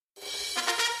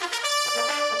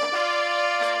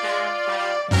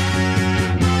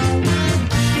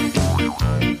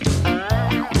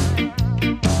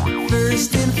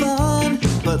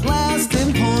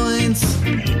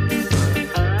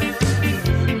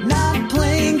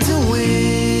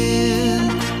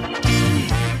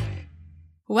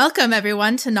Welcome,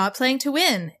 everyone, to Not Playing to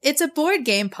Win. It's a board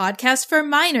game podcast for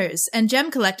minors and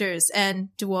gem collectors and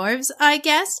dwarves, I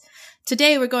guess.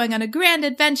 Today we're going on a grand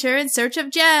adventure in search of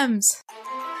gems.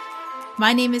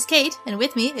 My name is Kate, and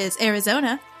with me is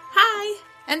Arizona. Hi.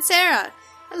 And Sarah.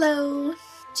 Hello.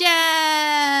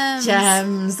 Gems!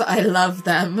 Gems. I love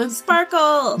them.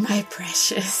 Sparkle. My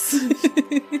precious.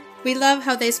 We love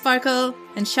how they sparkle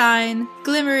and shine,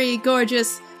 glimmery,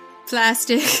 gorgeous,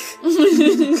 plastic.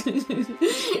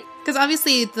 Because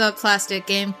obviously the plastic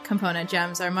game component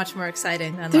gems are much more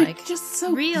exciting than They're like just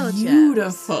so real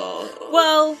beautiful. gems.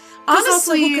 Well,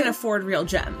 honestly, who can afford real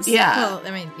gems? Yeah. Well,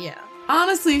 I mean, yeah.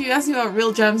 Honestly, if you ask me about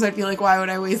real gems, I'd be like, why would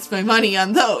I waste my money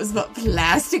on those? But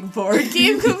plastic board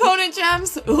game component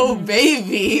gems? Oh,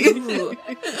 baby.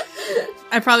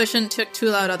 I probably shouldn't took too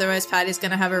loud, otherwise Patty's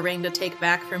gonna have a ring to take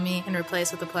back from me and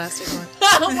replace with the plastic one.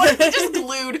 What if you just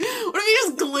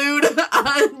glued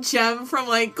a gem from,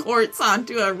 like, quartz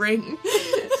onto a ring?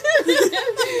 I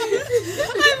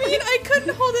mean, I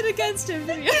couldn't hold it against him.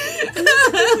 It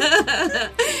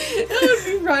would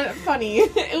be funny.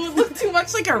 It would look too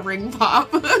much like a ring pop.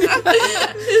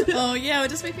 Oh yeah, it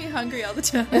would just make me hungry all the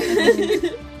time.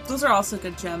 Those are also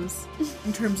good gems.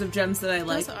 In terms of gems that I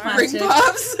like. Those are Plastic, ring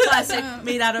pops. plastic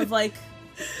made out of, like,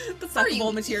 the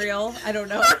suckable material. I don't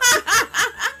know.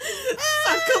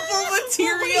 Suckable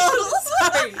material.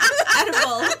 Sorry.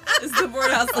 Edible is the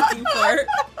word I was looking for.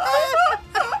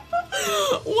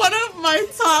 One of my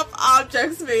top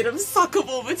objects made of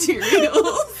suckable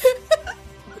materials.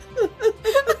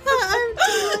 I'm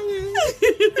dying.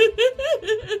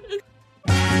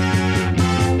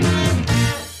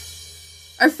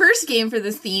 Our first game for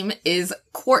this theme is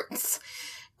Quartz.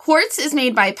 Quartz is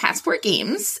made by Passport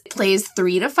Games. It plays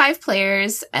 3 to 5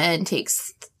 players and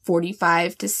takes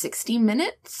 45 to 60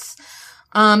 minutes.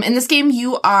 In this game,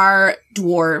 you are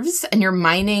dwarves and you're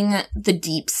mining the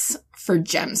deeps for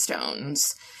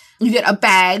gemstones. You get a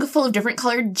bag full of different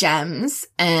colored gems,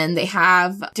 and they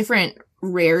have different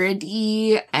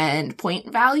rarity and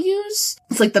point values.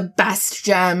 It's like the best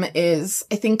gem is,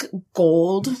 I think,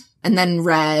 gold, and then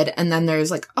red, and then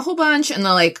there's like a whole bunch, and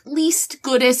the like least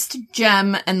goodest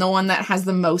gem and the one that has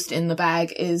the most in the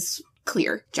bag is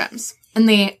clear gems. And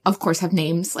they, of course, have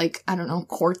names like, I don't know,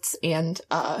 quartz and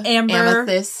Amber.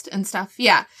 amethyst and stuff.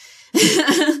 Yeah.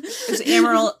 There's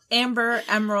amber,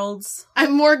 emeralds.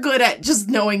 I'm more good at just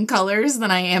knowing colors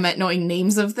than I am at knowing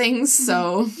names of things,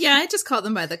 so... Yeah, I just call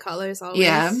them by the colors always.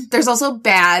 Yeah. There's also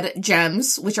bad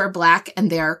gems, which are black, and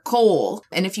they are coal.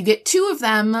 And if you get 2 of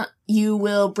them, you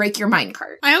will break your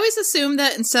minecart. I always assume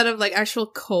that instead of like actual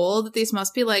coal, that these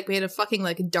must be like made of fucking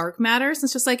like dark matter. So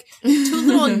it's just like 2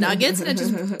 little nuggets and it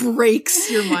just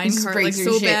breaks your minecart like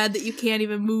so shit. bad that you can't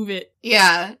even move it.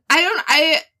 Yeah.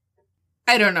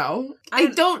 I don't know. I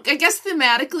guess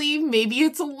thematically, maybe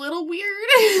it's a little weird.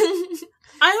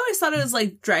 I always thought it was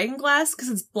like dragon glass because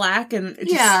it's black and it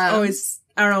just Yeah. always,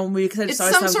 I don't know, maybe because I just It's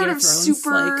always some thought sort Game of Thrones,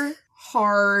 super like,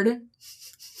 hard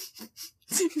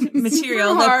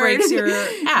material super that hard breaks your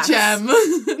axe. gem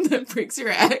that breaks your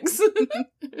axe.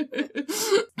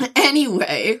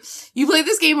 Anyway, you play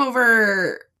this game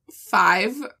over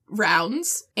 5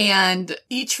 rounds, and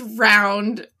each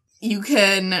round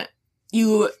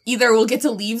you either will get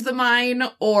to leave the mine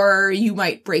or you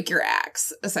might break your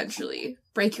axe, essentially.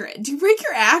 Do you break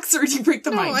your axe or do you break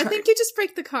the mine No, I cart? think you just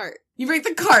break the cart. You break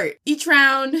the cart. Each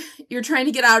round, you're trying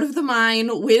to get out of the mine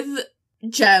with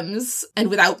gems and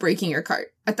without breaking your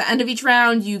cart. At the end of each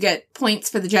round, you get points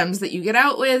for the gems that you get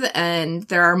out with, and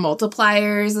there are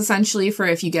multipliers, essentially, for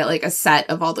if you get, like, a set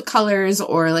of all the colors,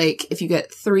 or, like, if you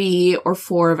get 3 or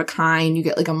 4 of a kind, you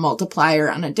get, like, a multiplier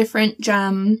on a different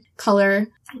gem color.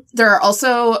 There are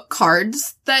also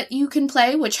cards that you can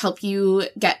play, which help you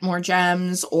get more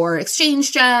gems, or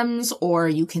exchange gems, or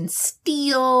you can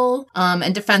steal,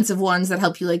 and defensive ones that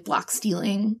help you, like, block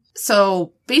stealing.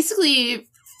 So, basically,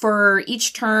 for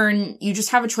each turn, you just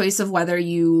have a choice of whether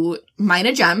you mine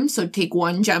a gem, so take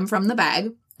 1 gem from the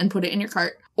bag and put it in your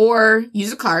cart, or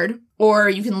use a card, or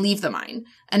you can leave the mine.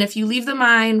 And if you leave the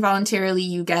mine voluntarily,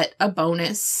 you get a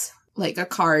bonus, like a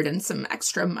card and some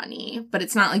extra money, but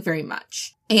it's not like very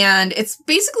much. And it's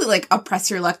basically like a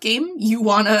press your luck game. You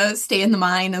want to stay in the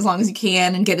mine as long as you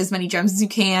can and get as many gems as you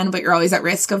can, but you're always at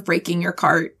risk of breaking your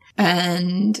cart.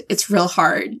 And it's real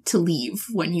hard to leave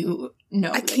when you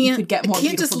know that you could get more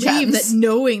beautiful gems. I can't just leave that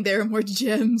knowing there are more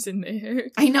gems in there.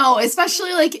 I know,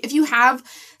 especially like if you have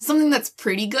something that's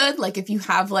pretty good, like if you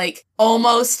have like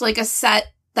almost like a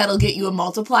set that'll get you a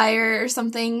multiplier or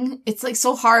something, it's like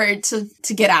so hard to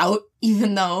get out,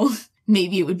 even though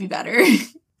maybe it would be better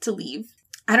to leave.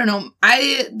 I don't know.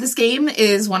 This game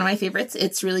is one of my favorites.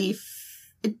 It's really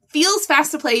It feels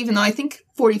fast to play, even though I think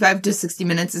 45 to 60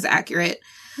 minutes is accurate.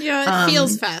 Yeah, it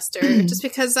feels faster just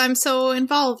because I'm so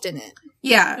involved in it.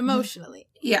 Yeah. Emotionally.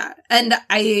 Yeah. And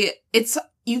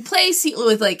you play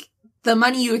with like the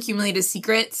money you accumulate is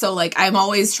secret. So like I'm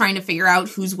always trying to figure out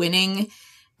who's winning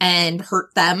and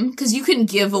hurt them, because you can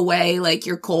give away like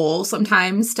your coal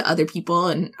sometimes to other people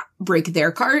and break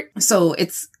their cart. So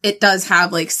it does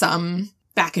have like some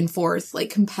back and forth, like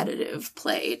competitive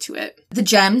play to it. The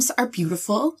gems are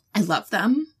beautiful. I love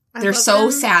them. They're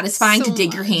so satisfying to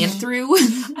dig your hand through.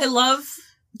 I love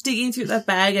digging through that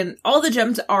bag, and all the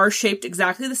gems are shaped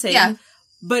exactly the same. Yeah.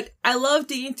 But I love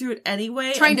digging through it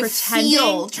anyway. Trying to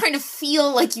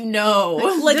feel like you know.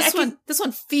 Like this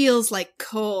one feels like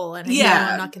coal, and I know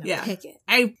I'm not going to pick it.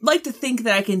 I like to think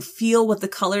that I can feel what the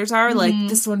colors are. Like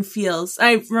this one feels.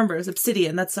 I remember it's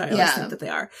obsidian. That's how I always think that they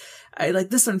are.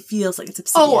 This one feels like it's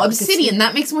obsidian. Oh, obsidian.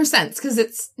 That makes more sense because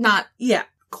it's not. Yeah.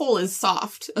 Coal is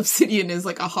soft. Obsidian is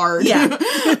like a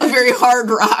very hard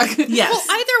rock. Yes.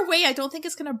 Well, either way, I don't think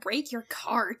it's going to break your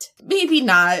cart. Maybe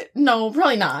not. No,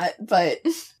 probably not. But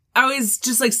I was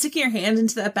just like sticking your hand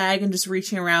into that bag and just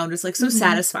reaching around. It's like so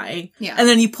satisfying. Yeah. And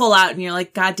then you pull out and you're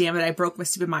like, God damn it, I broke my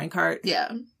stupid minecart.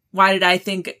 Yeah. Why did I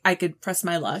think I could press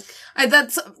my luck?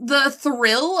 That's the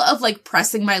thrill of like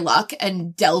pressing my luck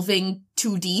and delving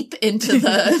too deep into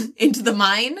the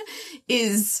mine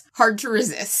is hard to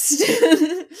resist.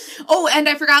 Oh, and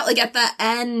I forgot, like at the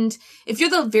end, if you're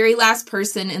the very last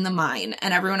person in the mine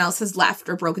and everyone else has left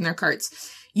or broken their carts,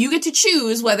 you get to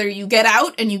choose whether you get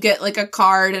out and you get like a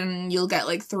card and you'll get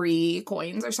like 3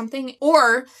 coins or something,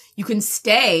 or you can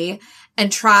stay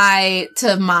and try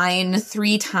to mine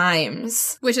 3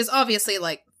 times. Which is obviously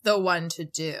like the one to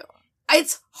do.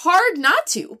 It's hard not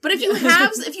to, but if you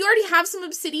already have some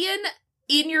obsidian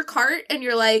in your cart and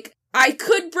you're like, I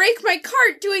could break my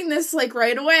cart doing this like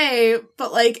right away,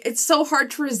 but like it's so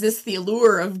hard to resist the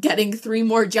allure of getting 3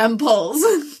 more gem pulls.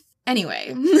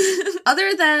 Anyway,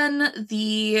 other than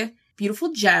the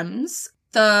beautiful gems,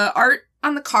 the art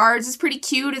on the cards is pretty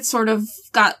cute. It's sort of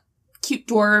got cute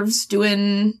dwarves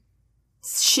doing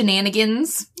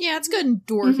shenanigans. Yeah, it's good and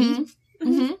dwarfy.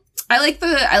 I like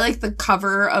the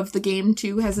cover of the game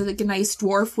too. Has like a nice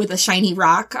dwarf with a shiny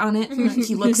rock on it.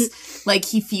 He looks like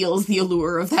he feels the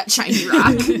allure of that shiny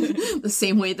rock the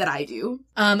same way that I do.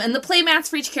 And the play mats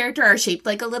for each character are shaped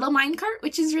like a little minecart,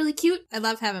 which is really cute. I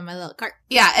love having my little cart.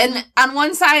 Yeah, and on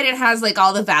one side it has like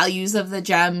all the values of the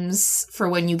gems for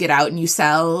when you get out and you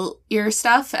sell your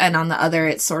stuff, and on the other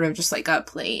it's sort of just like a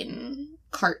plain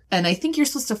cart. And I think you're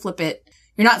supposed to flip it.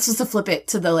 You're not supposed to flip it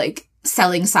to the like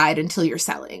selling side until you're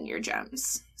selling your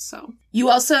gems. So you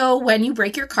also, when you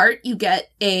break your cart, you get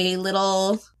a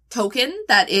little token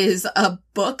that is a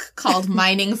book called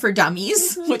Mining for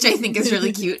Dummies, which I think is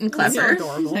really cute and clever. So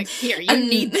adorable. Like, here, you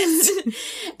need this.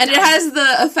 And it has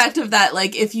the effect of that,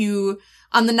 like, if you,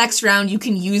 on the next round, you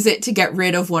can use it to get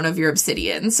rid of one of your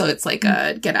obsidian. So it's like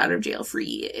a get out of jail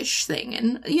free-ish thing.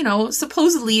 And, you know,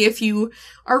 supposedly if you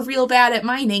are real bad at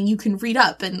mining, you can read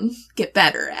up and get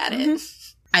better at it.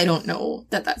 I don't know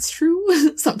that that's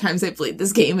true. Sometimes I've played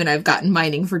this game and I've gotten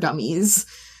Mining for Dummies,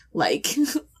 like,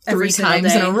 3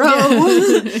 times in a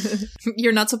row. Yeah.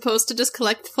 You're not supposed to just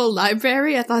collect full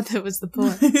library? I thought that was the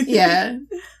point. Yeah.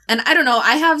 And I don't know,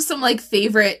 I have some, like,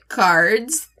 favorite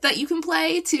cards that you can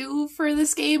play, too, for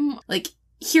this game. Like,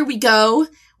 Here We Go,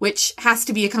 which has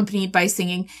to be accompanied by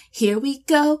singing, Here we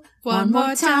go, one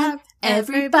more time.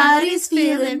 Everybody's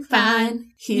feeling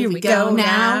fine. Here we go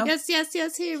now. Yes,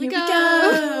 here we go.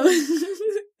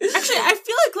 Actually, I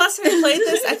feel like last time I played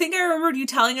this, I think I remembered you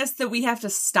telling us that we have to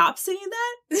stop singing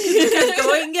that. Kept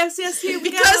going, yes, here we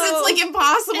go. Because it's like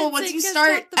impossible once you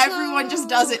start. Everyone just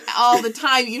does it all the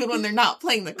time, even when they're not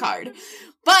playing the card.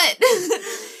 But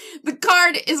the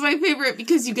card is my favorite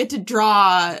because you get to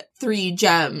draw 3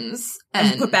 gems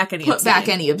and put back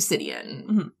any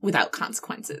obsidian without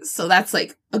consequences. So that's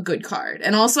like a good card.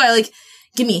 And also I like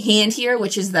Give Me a Hand here,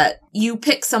 which is that you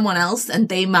pick someone else and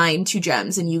they mine 2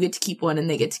 gems and you get to keep one and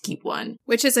they get to keep one.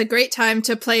 Which is a great time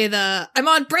to play the I'm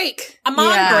on break.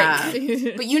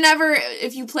 Break. But you never,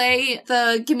 if you play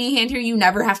the Give Me a Hand here, you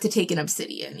never have to take an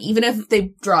obsidian. Even if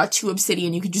they draw 2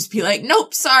 obsidian, you could just be like,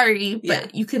 nope, sorry.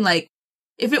 But you can like,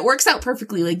 if it works out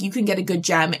perfectly, like you can get a good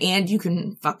gem and you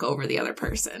can fuck over the other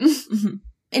person.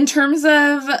 In terms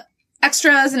of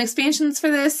extras and expansions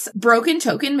for this, Broken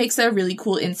Token makes a really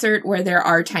cool insert where there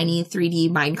are tiny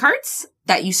 3D minecarts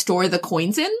that you store the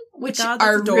coins in, which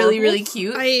are really, really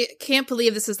cute. I can't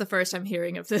believe this is the first I'm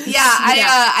hearing of this. Yeah,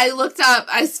 I looked up,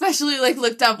 I especially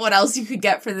looked up what else you could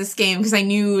get for this game because I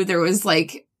knew there was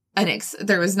like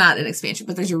there was not an expansion,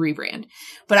 but there's a rebrand.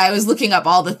 But I was looking up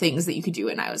all the things that you could do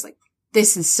and I was like,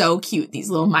 this is so cute, these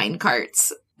little mine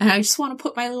carts. And I just want to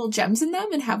put my little gems in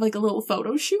them and have like a little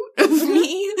photo shoot of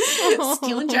me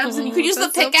stealing gems. And you could use the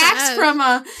pickaxe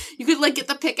you could like get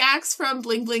the pickaxe from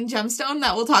Bling Bling Gemstone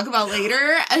that we'll talk about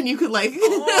later. And you could like, put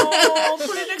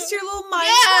it next to your little mine.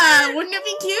 Yeah, wouldn't it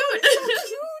be cute?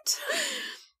 Cute.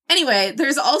 Anyway,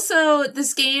 there's also,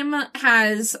 this game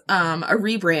has a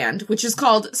rebrand, which is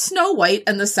called Snow White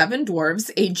and the Seven Dwarves,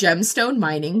 a gemstone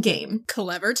mining game.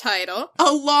 Clever title.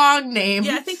 A long name.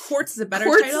 Yeah, I think Quartz is a better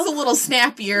title. Quartz is a little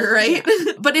snappier, right?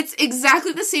 Yeah. But it's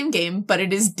exactly the same game, but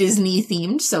it is Disney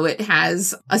themed, so it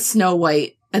has a Snow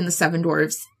White and the Seven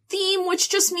Dwarves theme, which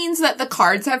just means that the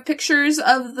cards have pictures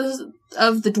of the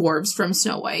dwarves from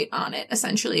Snow White on it,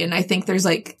 essentially. And I think there's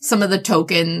like, some of the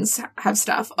tokens have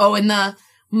stuff. Oh, and the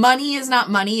money is not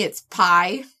money, it's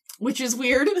pie, which is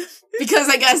weird because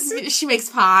I guess she makes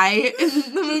pie in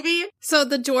the movie. So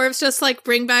the dwarves just like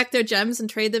bring back their gems and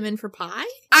trade them in for pie?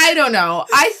 I don't know.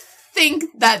 I think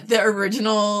that the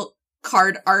original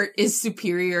card art is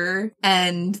superior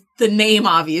and the name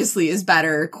obviously is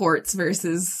better, Quartz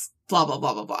versus blah, blah,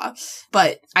 blah, blah, blah.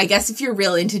 But I guess if you're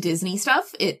real into Disney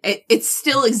stuff, it's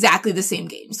still exactly the same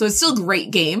game. So it's still a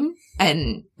great game.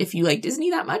 And if you like Disney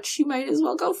that much, you might as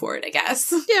well go for it, I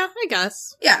guess. Yeah, I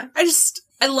guess. Yeah.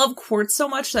 I love Quartz so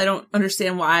much that I don't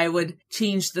understand why I would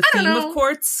change the theme of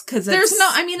Quartz. Because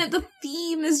the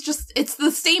theme is just, it's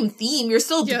the same theme. You're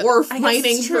still dwarf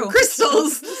mining for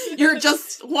crystals. You're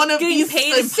just one of these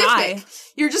specific.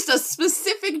 You're just a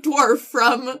specific dwarf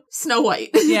from Snow White.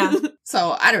 Yeah.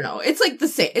 So, I don't know. It's like the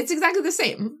same. It's exactly the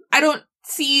same. I don't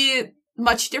see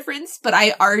much difference, but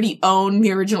I already own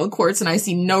the original Quartz and I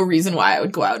see no reason why I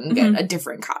would go out and get a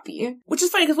different copy. Which is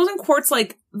funny, because wasn't Quartz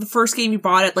like the first game you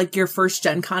bought at like your first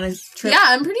Gen Con trip? Yeah,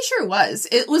 I'm pretty sure it was.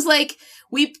 It was like,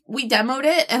 we demoed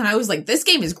it and I was like, this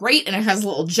game is great and it has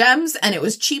little gems and it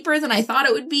was cheaper than I thought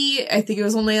it would be. I think it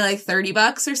was only like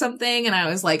 $30 or something and I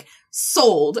was like,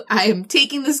 sold. I am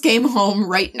taking this game home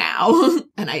right now.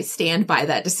 And I stand by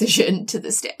that decision to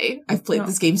this day. I've played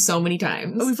this game so many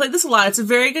times. We've played this a lot. It's a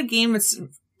very good game. It's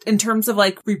in terms of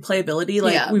like replayability.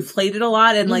 Like we've played it a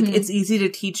lot and like it's easy to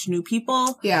teach new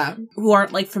people. Yeah. Who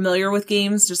aren't like familiar with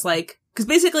games. Just like, because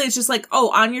basically it's just like,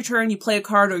 oh, on your turn you play a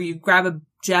card or you grab a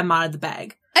gem out of the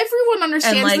bag. Everyone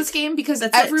understands this game because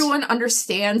everyone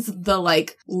understands the,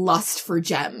 like, lust for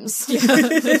gems. Yeah.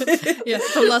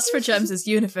 The lust for gems is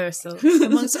universal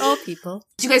amongst all people.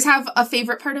 Do you guys have a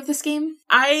favorite part of this game?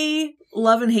 I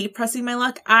love and hate pressing my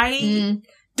luck. I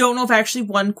don't know if I actually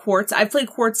won Quartz. I've played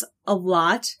Quartz a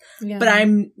lot, but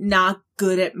I'm not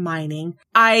good at mining.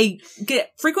 I'm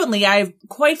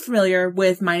quite familiar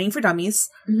with Mining for Dummies.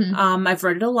 I've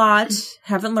read it a lot,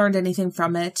 haven't learned anything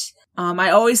from it.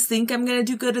 I always think I'm going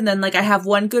to do good, and then, like, I have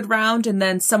one good round, and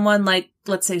then someone, like,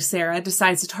 let's say Sarah,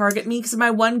 decides to target me because of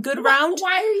my one good round.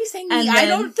 Why are you saying me? I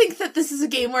don't think that this is a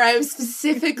game where I'm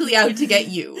specifically out to get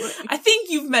you. I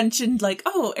think you've mentioned, like,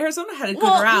 oh, Arizona had a good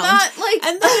round. Not, like...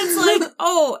 And then it's like,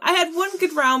 oh, I had one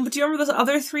good round, but do you remember those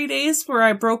other 3 days where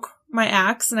I broke my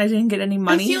axe and I didn't get any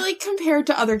money? I feel like compared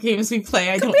to other games we play,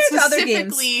 I don't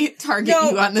specifically target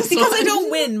you on this because I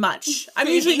don't win much. I'm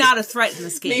usually not a threat in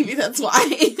this game. Maybe that's why.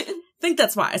 I think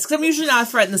that's why. It's because I'm usually not a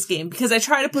threat in this game because I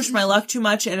try to push my luck too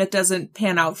much and it doesn't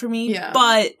pan out for me. Yeah.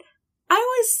 But I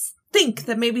always think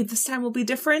that maybe this time will be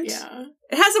different. Yeah.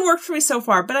 It hasn't worked for me so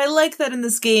far, but I like that in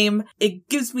this game, it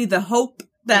gives me the hope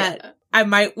that I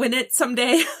might win it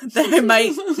someday, that I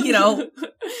might,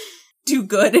 do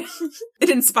good. It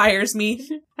inspires me.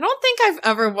 I don't think I've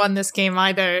ever won this game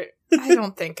either. I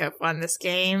don't think I've won this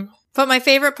game. But my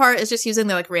favorite part is just using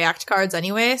the, like, react cards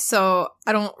anyway, so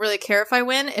I don't really care if I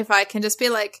win, if I can just be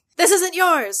like, this isn't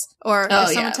yours! Or if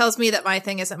someone tells me that my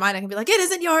thing isn't mine, I can be like, it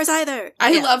isn't yours either!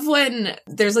 I love when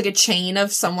there's, like, a chain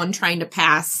of someone trying to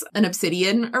pass an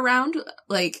obsidian around,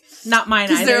 like... Not mine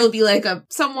either. Because there'll be, like,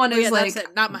 someone is, like,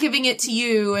 giving it to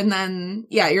you, and then,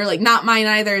 you're like, not mine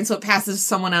either, and so it passes to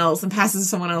someone else, and passes to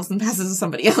someone else, and passes to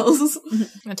somebody else.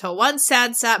 Until one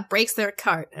sad sap breaks their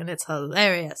cart, and it's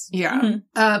hilarious. Yeah.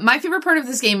 My favorite part of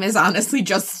this game is honestly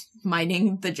just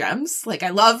mining the gems. Like, I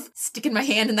love sticking my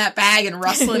hand in that bag and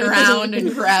rustling around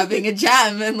and grabbing a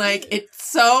gem. And, like,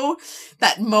 it's so...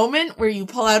 That moment where you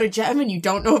pull out a gem and you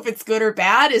don't know if it's good or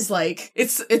bad is, like...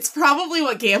 It's probably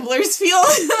what gamblers feel,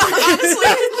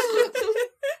 honestly.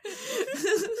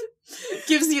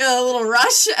 Gives you a little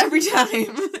rush every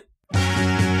time.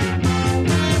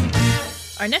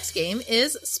 Our next game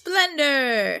is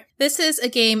Splendor. This is a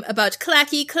game about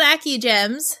clacky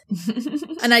gems.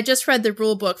 And I just read the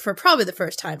rule book for probably the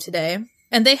first time today.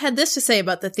 And they had this to say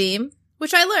about the theme,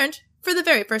 which I learned for the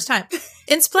very first time.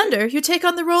 In Splendor, you take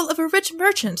on the role of a rich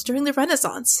merchant during the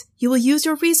Renaissance. You will use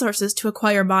your resources to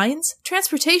acquire mines,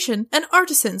 transportation, and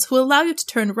artisans who will allow you to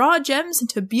turn raw gems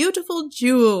into beautiful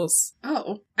jewels.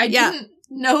 Oh, I didn't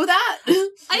know that.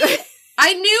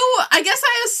 I guess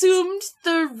I assumed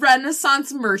the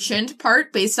Renaissance merchant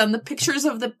part based on the pictures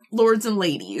of the lords and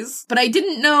ladies, but I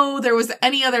didn't know there was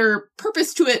any other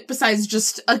purpose to it besides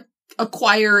just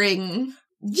acquiring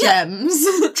gems.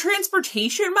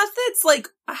 Transportation methods? Like,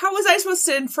 how was I supposed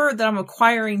to infer that I'm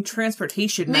acquiring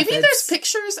transportation methods? Maybe there's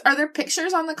pictures. Are there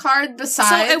pictures on the card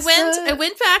besides? So I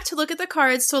went back to look at the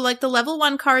cards. So like the level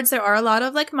 1 cards, there are a lot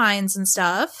of like mines and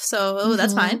stuff. So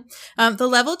that's fine. The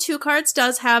level 2 cards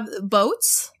does have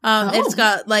boats. It's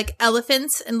got like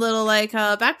elephants and little like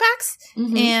backpacks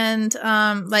and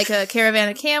like a caravan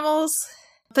of camels.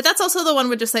 But that's also the one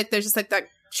with just like, there's just like that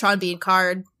Sean Bean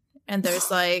card. And there's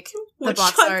like the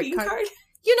box art card.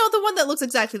 You know, the one that looks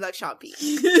exactly like Sean Bean. No,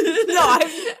 I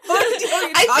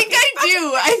think I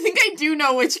do. I think I do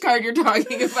know which card you're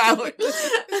talking about.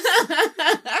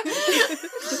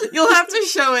 You'll have to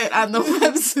show it on the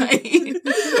website.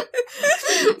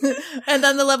 And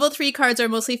then the level 3 cards are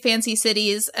mostly fancy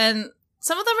cities, and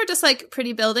some of them are just like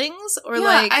pretty buildings, or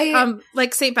like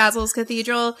St. Basil's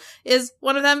Cathedral is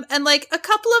one of them. And like a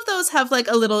couple of those have like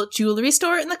a little jewelry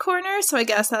store in the corner. So I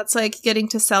guess that's like getting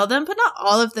to sell them, but not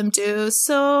all of them do.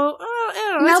 So I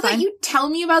don't know. Now that you tell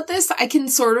me about this, I can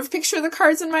sort of picture the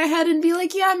cards in my head and be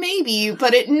like, yeah, maybe.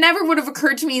 But it never would have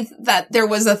occurred to me that there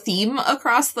was a theme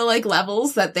across the like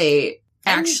levels that they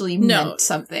actually meant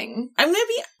something. I'm going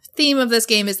to be... Theme of this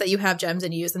game is that you have gems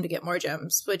and you use them to get more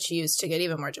gems, which you use to get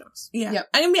even more gems. Yeah. Yep.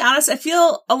 I'm gonna be honest, I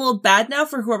feel a little bad now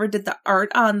for whoever did the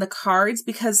art on the cards,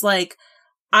 because like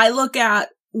I look at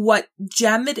what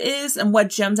gem it is and what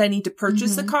gems I need to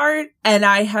purchase the card, and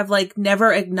I have like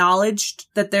never acknowledged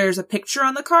that there's a picture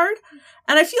on the card.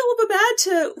 And I feel a little bit bad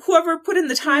to whoever put in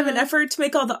the time and effort to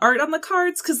make all the art on the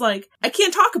cards, because like I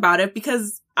can't talk about it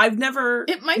because I've never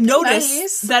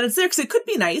noticed that it's there, because it could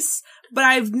be nice, but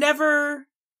I've never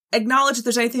acknowledge that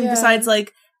there's anything besides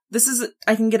like,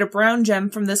 I can get a brown gem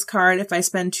from this card if I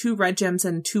spend 2 red gems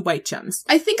and 2 white gems.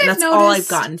 I think that's all I've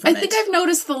gotten from it. I think I've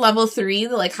noticed the level 3,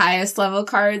 the like highest level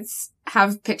cards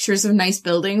have pictures of nice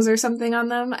buildings or something on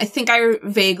them. I think I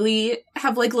vaguely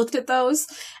have like looked at those,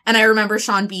 and I remember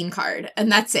Sean Bean card, and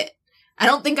that's it. I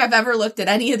don't think I've ever looked at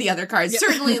any of the other cards. Yep.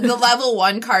 Certainly the level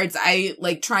 1 cards, I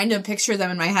like trying to picture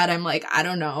them in my head. I'm like, I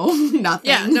don't know. Nothing.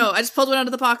 Yeah, no, I just pulled one out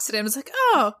of the box today and was like,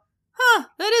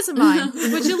 that isn't mine.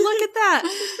 Would you look at that?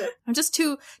 I'm just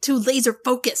too laser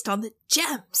focused on the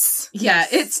gems. Yeah,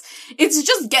 it's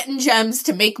just getting gems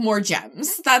to make more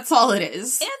gems. That's all it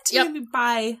is. And to maybe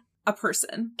buy a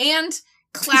person. And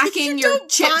clacking your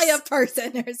chips. Buy a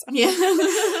person or something. Yeah.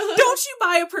 Don't you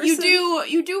buy a person?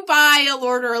 You do buy a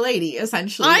lord or a lady,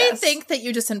 essentially. I think that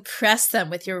you just impress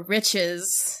them with your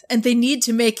riches, and they need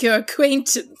to make your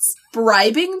acquaintance.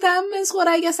 Bribing them is what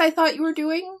I guess I thought you were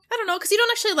doing. I don't know, because you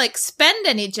don't actually, like, spend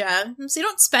any gems. You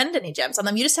don't spend any gems on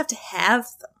them. You just have to have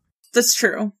them. That's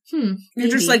true. You're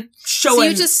just, like, showing... So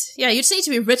you just need to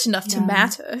be rich enough to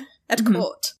matter at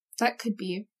court. That could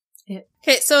be it.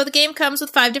 Okay, so the game comes with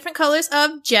 5 different colors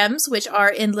of gems, which are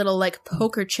in little, like,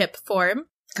 poker chip form.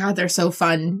 God, they're so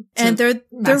fun. And they're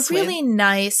really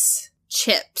nice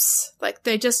chips. Like,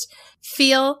 they just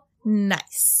feel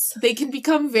nice. They can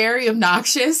become very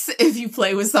obnoxious if you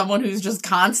play with someone who's just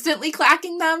constantly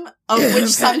clacking them, of which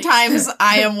sometimes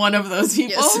I am one of those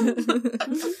people.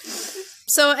 Yes.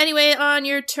 So anyway, on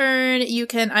your turn, you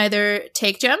can either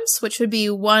take gems, which would be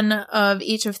 1 of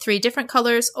each of 3 different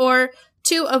colors, or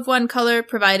 2 of 1 color,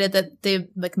 provided that the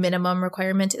like minimum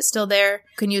requirement is still there.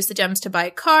 You can use the gems to buy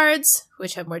cards,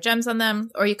 which have more gems on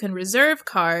them, or you can reserve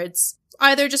cards,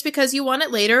 either just because you want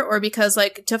it later or because,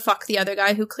 like, to fuck the other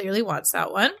guy who clearly wants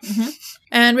that one.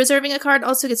 And reserving a card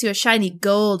also gets you a shiny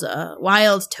gold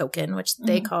wild token, which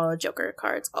they call Joker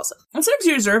cards also. And sometimes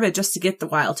you reserve it just to get the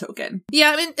wild token.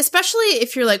 Yeah, I mean, especially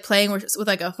if you're, like, playing with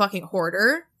like, a fucking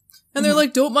hoarder. And they're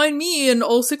like, don't mind me and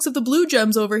all 6 of the blue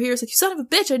gems over here. It's like, you son of a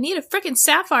bitch, I need a freaking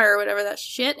sapphire or whatever that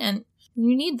shit. And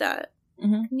you need that.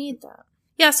 You need that.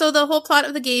 Yeah, so the whole plot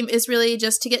of the game is really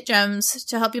just to get gems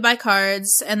to help you buy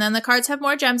cards, and then the cards have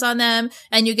more gems on them,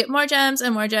 and you get more gems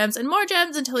and more gems and more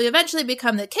gems until you eventually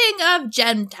become the king of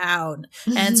Gemtown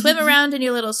and swim around in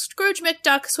your little Scrooge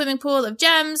McDuck swimming pool of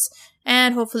gems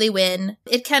and hopefully win.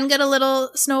 It can get a little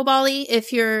snowbally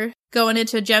if you're going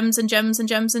into gems and gems and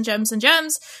gems and gems and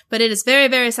gems, but it is very,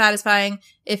 very satisfying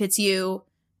if it's you,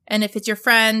 and if it's your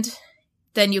friend,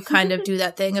 then you kind of do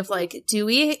that thing of like, do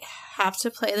we have to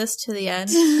play this to the end?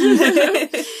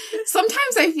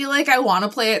 Sometimes I feel like I want to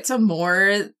play it to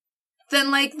more than,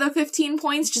 like, the 15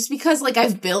 points, just because, like,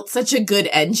 I've built such a good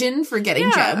engine for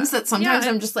getting gems that sometimes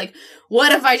I'm just like,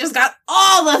 what if I just got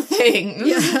all the things?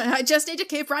 Yeah, I just need to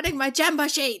keep running my gem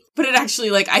machine. But it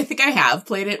actually, like, I think I have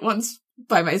played it once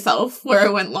by myself where I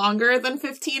went longer than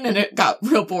 15 and it got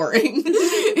real boring.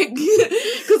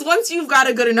 Because once you've got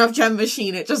a good enough gem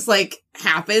machine, it just, like,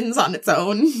 happens on its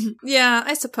own. Yeah,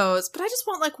 I suppose. But I just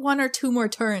want, like, 1 or 2 more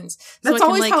turns. So That's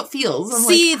always how it feels. I'm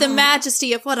see like, the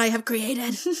majesty of what I have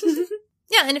created.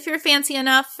 Yeah, and if you're fancy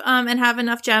enough and have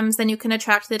enough gems, then you can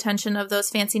attract the attention of those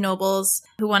fancy nobles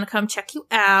who want to come check you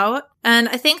out. And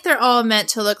I think they're all meant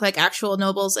to look like actual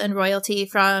nobles and royalty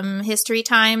from history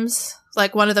times.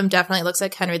 Like, one of them definitely looks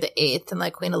like Henry VIII and,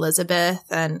 like, Queen Elizabeth,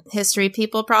 and history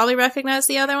people probably recognize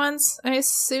the other ones, I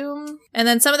assume. And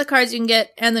then some of the cards you can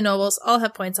get and the nobles all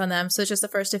have points on them, so it's just the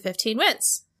first to 15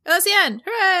 wins. And that's the end!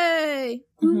 Hooray!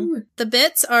 Mm-hmm. The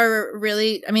bits are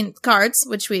really, cards,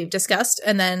 which we've discussed,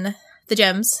 and then the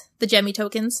gems, the gemmy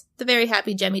tokens, the very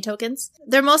happy gemmy tokens.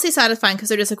 They're mostly satisfying because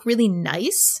they're just, like, really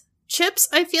nice chips,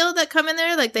 I feel, that come in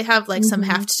there. Like, they have, like, some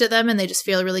heft to them, and they just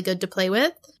feel really good to play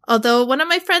with. Although, one of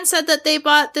my friends said that they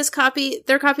bought their copy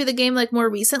of the game, like, more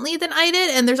recently than I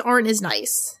did, and theirs aren't as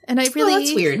nice. And I really...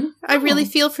 that's weird. I really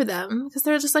feel for them, because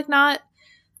they're just, like, not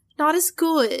as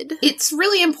good. It's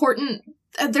really important.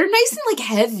 They're nice and, like,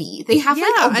 heavy. They have,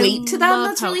 like, a weight to them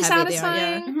that's really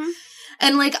satisfying. Mm-hmm.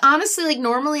 And, like, honestly, like,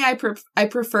 normally I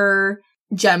prefer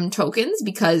gem tokens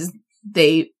because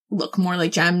they look more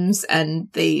like gems and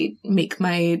they make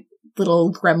my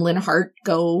little gremlin heart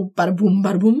go bada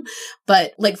boom.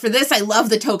 But, like, for this, I love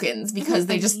the tokens because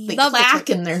they clack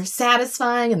and they're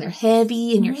satisfying and they're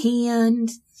heavy in your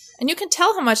hand. And you can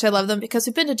tell how much I love them because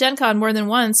we've been to Gen Con more than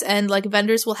once, and, like,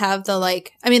 vendors will have the,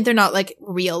 like, they're not, like,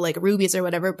 real, like, rubies or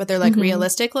whatever, but they're, like,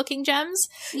 realistic looking gems.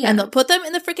 Yeah. And they'll put them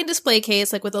in the freaking display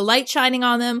case, like, with the light shining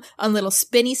on them, on a little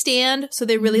spinny stand, so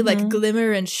they really, like,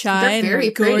 glimmer and shine. They're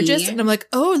very gorgeous. Pretty. And I'm like,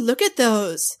 oh, look at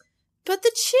those. But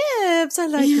the chips, I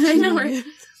like the I know. chips.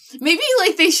 Maybe,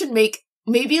 like, they should make,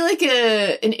 like,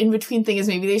 an in-between thing is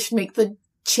maybe they should make the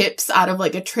chips out of,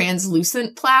 like, a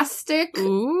translucent plastic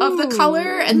of the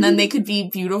color, and then they could be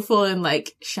beautiful and,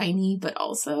 like, shiny, but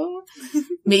also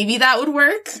maybe that would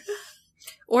work.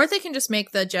 Or they can just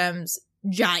make the gems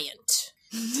giant.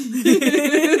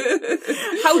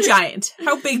 How giant?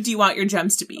 How big do you want your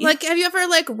gems to be? Like, have you ever,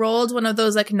 like, rolled one of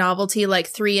those, like, novelty, like,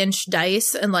 3-inch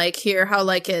dice and, like, hear how,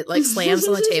 like, it, like, slams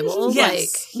on the table? Yes.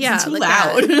 Like, yeah, it's too like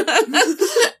loud.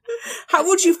 That. How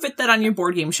would you fit that on your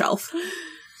board game shelf?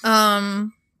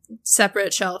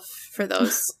 Separate shelf for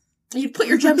those. You'd put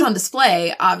your gems on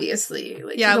display, obviously.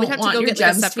 Like, yeah, you we'd don't have to want go your get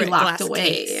gems like a to be separate locked glass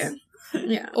away. case.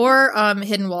 Yeah. Or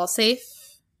hidden wall safe.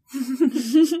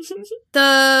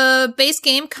 The base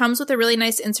game comes with a really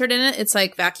nice insert in it. It's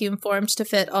like vacuum formed to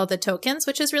fit all the tokens,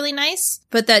 which is really nice.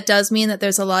 But that does mean that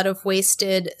there's a lot of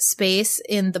wasted space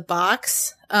in the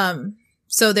box.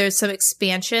 So there's some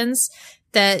expansions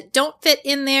that don't fit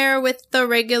in there with the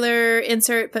regular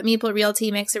insert, but Meeple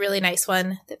Realty makes a really nice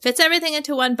one that fits everything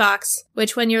into one box,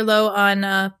 which when you're low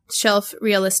on shelf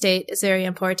real estate is very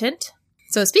important.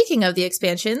 So speaking of the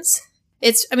expansions,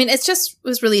 it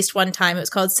was released one time. It was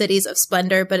called Cities of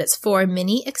Splendor, but it's 4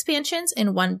 mini expansions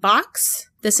in one box.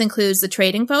 This includes the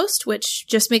Trading Post, which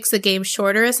just makes the game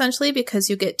shorter, essentially, because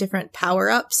you get different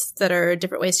power-ups that are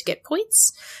different ways to get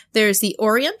points. There's the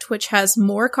Orient, which has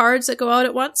more cards that go out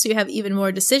at once, so you have even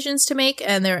more decisions to make,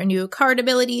 and there are new card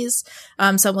abilities.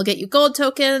 Some will get you gold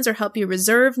tokens or help you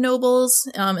reserve nobles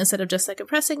instead of just, like,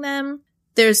 impressing them.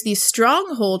 There's the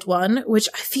Stronghold one, which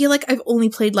I feel like I've only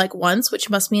played, like, once, which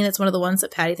must mean it's one of the ones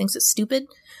that Patty thinks is stupid.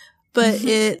 But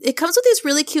it comes with these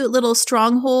really cute little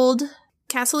Stronghold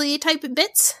castle-y type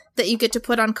bits that you get to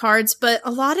put on cards, but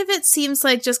a lot of it seems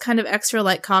like just kind of extra,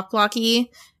 like,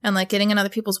 cock-blocky and, like, getting in other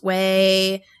people's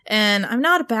way, and I'm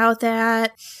not about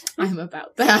that. I'm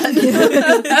about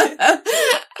that.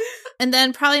 And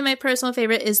then probably my personal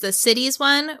favorite is the cities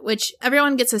one, which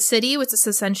everyone gets a city, which is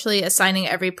essentially assigning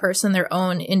every person their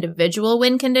own individual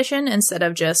win condition instead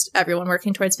of just everyone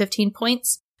working towards 15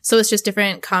 points. So it's just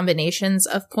different combinations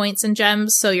of points and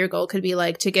gems. So your goal could be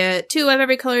like to get 2 of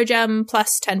every color gem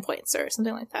plus 10 points or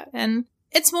something like that. And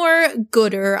it's more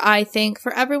gooder, I think,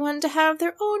 for everyone to have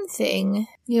their own thing.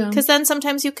 Yeah. Because then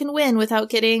sometimes you can win without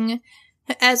getting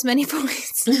as many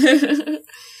points.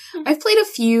 I've played a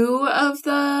few of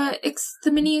the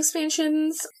mini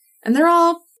expansions, and they're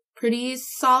all pretty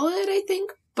solid, I think,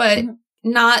 but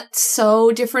not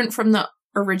so different from the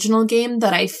original game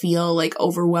that I feel like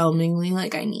overwhelmingly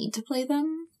like I need to play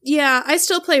them. Yeah, I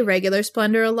still play regular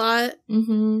Splendor a lot.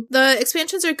 Mm-hmm. The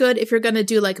expansions are good if you're going to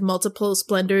do like multiple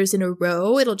Splendors in a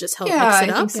row. It'll just help mix it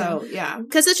up. I think so, yeah.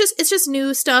 Because it's just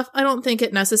new stuff. I don't think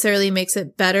it necessarily makes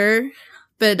it better,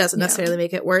 but it doesn't necessarily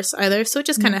make it worse either. So it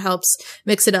just kind of helps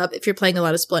mix it up if you're playing a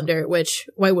lot of Splendor, which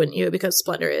why wouldn't you? Because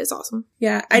Splendor is awesome.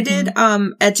 Yeah, I did,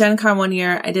 at Gen Con one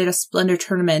year, I did a Splendor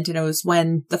tournament, and it was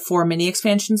when the 4 mini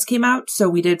expansions came out. So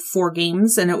we did 4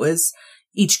 games, and it was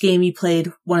each game you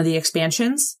played one of the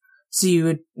expansions. So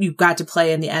you got to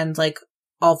play in the end, like,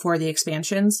 all 4 of the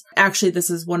expansions. Actually, this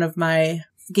is one of my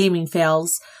gaming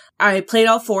fails. I played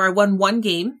all 4. I won 1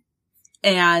 game.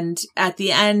 And at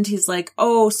the end, he's like,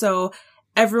 oh, so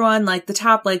everyone, like, the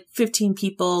top, like, 15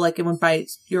 people, like, it went by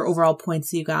your overall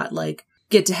points that you got, like,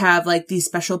 get to have, like, these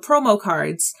special promo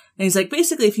cards. And he's like,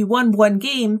 basically, if you won 1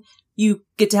 game, you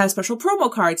get to have special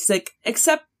promo cards. He's like,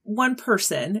 except 1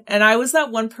 person. And I was that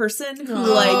 1 person who,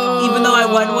 like, even though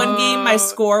I won 1 game, my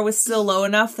score was still low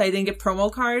enough that I didn't get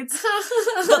promo cards.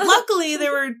 But luckily,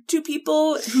 there were 2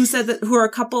 people who said that, who are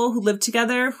a couple who lived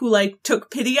together, who, like,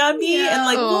 took pity on me and,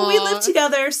 like, well, we live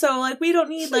together, so, like, we don't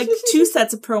need, like, 2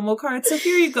 sets of promo cards, so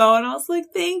here you go. And I was like,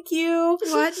 thank you.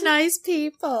 What nice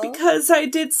people. Because I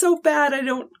did so bad, I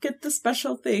don't get the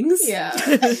special things. Yeah.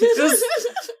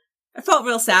 I felt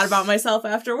real sad about myself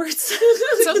afterwards.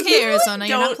 It's okay, Arizona.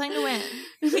 You're not playing to win.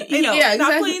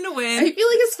 Not playing to win. I feel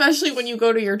like especially when you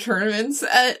go to your tournaments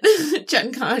at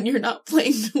Gen Con, you're not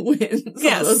playing to win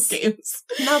some of those games.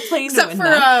 Not playing Except to win.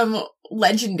 Except for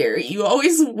Legendary. You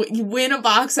always you win a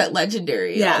box at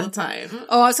Legendary all the time.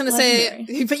 Oh, I was going to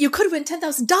say, but you could win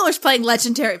 $10,000 playing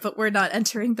Legendary, but we're not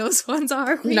entering those ones,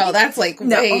 are we? No, that's like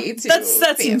way too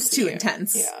that seems too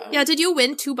intense. Yeah, did you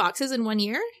win 2 boxes in 1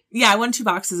 year? Yeah, I won 2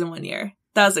 boxes in 1 year.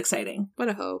 That was exciting. What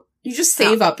a hoe. You just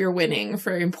save up your winning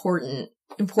for important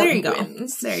there you go.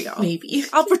 wins. There you go. Maybe.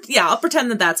 I'll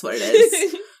pretend that that's what it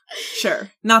is. Sure.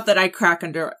 Not that I crack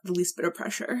under the least bit of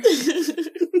pressure.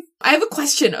 I have a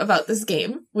question about this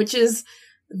game, which is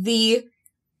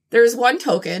there's 1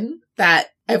 token that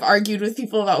I've argued with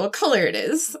people about what color it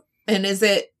is. And is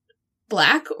it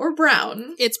black or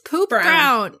brown? It's poop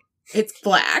brown. It's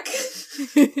black.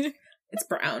 It's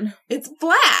brown. It's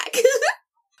black.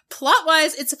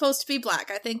 Plot-wise, it's supposed to be black.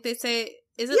 I think they say,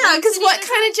 is it? Yeah, because what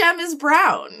kind of gem is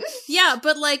brown? Yeah,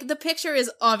 but, like, the picture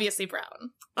is obviously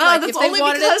brown. Oh, that's only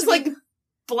because, like,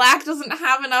 black doesn't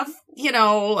have enough,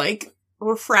 like,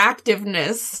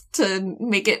 refractiveness to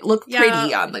make it look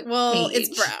pretty on the page.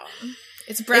 It's brown.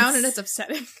 It's brown and it's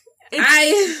upsetting.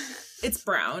 It's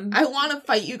brown. I want to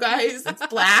fight you guys. It's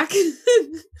black.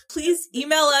 Please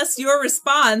email us your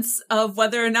response of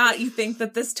whether or not you think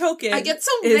that this token I get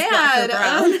so is mad. black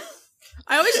or brown.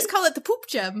 I always just call it the poop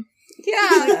gem. Yeah.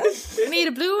 I made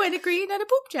a blue and a green and a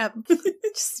poop gem.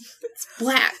 It's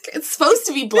black. It's supposed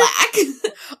to be black.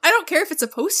 I don't care if it's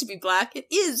supposed to be black. It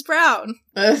is brown.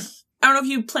 I don't know if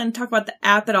you plan to talk about the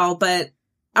app at all, but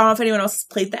I don't know if anyone else has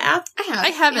played the app.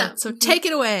 I haven't, so take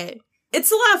it away.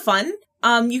 It's a lot of fun.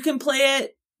 You can play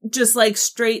it just like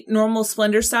straight normal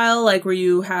Splendor style, like where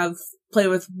you play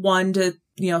with 1 to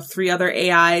 3 other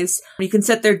AIs. You can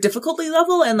set their difficulty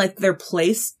level and like their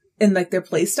place in like their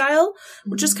play style,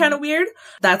 which is kind of weird.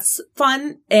 That's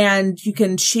fun. And you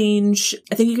can change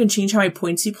how many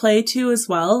points you play too as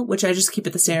well, which I just keep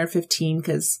at the standard 15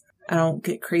 because I don't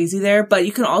get crazy there. But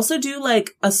you can also do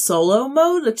like a solo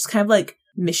mode, which is kind of like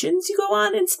missions you go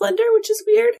on in Splendor, which is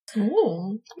weird.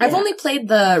 Ooh. Yeah. I've only played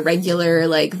the regular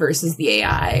like versus the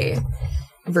AI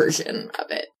version of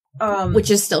it, which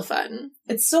is still fun.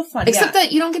 It's still fun, except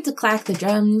that you don't get to clack the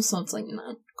gems, so it's like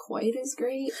not quite as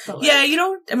great. But, like, yeah, you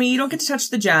don't get to touch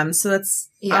the gems, so that's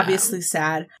obviously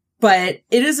sad. But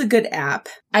it is a good app.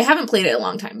 I haven't played it in a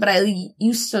long time, but I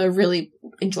used to really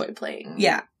enjoy playing.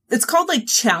 Yeah. It's called like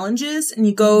challenges, and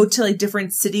you go to like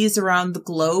different cities around the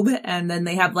globe, and then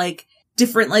they have like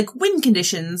different like win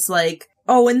conditions, like,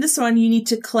 oh, in this one you need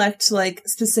to collect like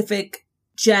specific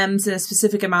gems in a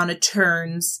specific amount of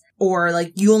turns, or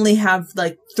like you only have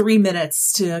like 3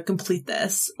 minutes to complete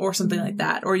this, or something like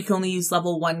that, or you can only use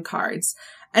level 1 cards.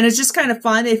 And it's just kind of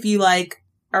fun if you like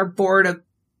are bored of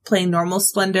playing normal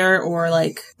Splendor, or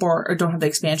like or don't have the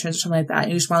expansions or something like that,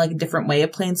 and you just want like a different way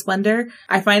of playing Splendor.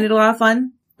 I find it a lot of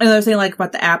fun. Another thing I like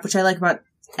about the app, which I like about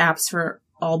apps for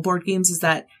all board games, is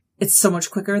that it's so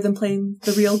much quicker than playing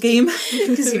the real game.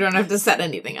 Because you don't have to set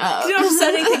anything up. You don't have to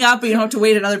set anything up, but you don't have to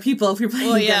wait on other people if you're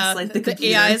playing against like the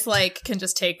computer. AIs like can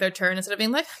just take their turn instead of being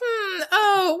like,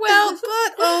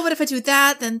 but if I do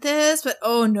that, then this, but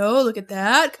oh no, look at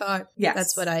that card. Yes.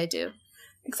 That's what I do.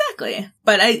 Exactly.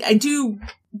 But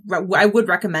I would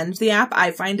recommend the app.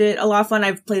 I find it a lot of fun.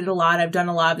 I've played it a lot. I've done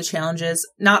a lot of the challenges.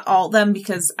 Not all of them,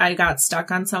 because I got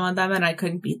stuck on some of them and I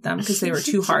couldn't beat them because they were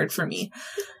too hard for me.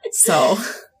 So,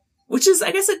 which is,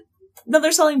 I guess,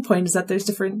 another selling point is that there's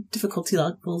different difficulty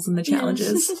levels in the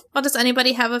challenges. Well, does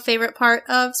anybody have a favorite part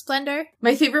of Splendor?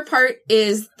 My favorite part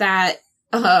is that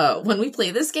when we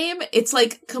play this game, it's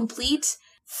like complete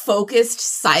focused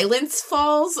silence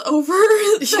falls over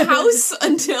the house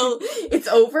until it's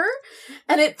over,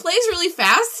 and it plays really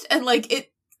fast, and like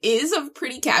it is a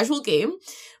pretty casual game,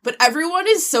 but everyone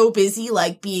is so busy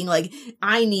like being like,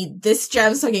 I need this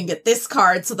gem so I can get this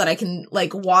card so that I can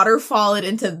like waterfall it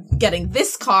into getting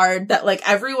this card, that like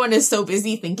everyone is so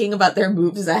busy thinking about their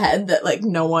moves ahead that like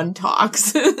no one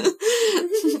talks.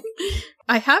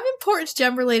 I have important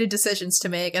gem-related decisions to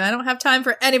make, and I don't have time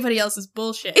for anybody else's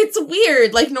bullshit. It's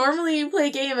weird. Like, normally you play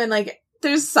a game and, like,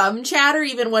 there's some chatter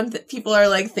even when people are,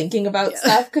 like, thinking about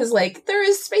stuff, because, like, there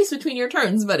is space between your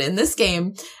turns, but in this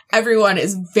game, everyone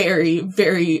is very,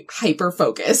 very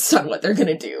hyper-focused on what they're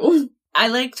gonna do. I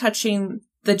like touching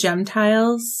the gem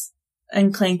tiles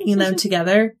and clanking them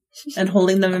together and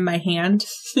holding them in my hand.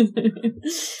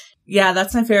 Yeah,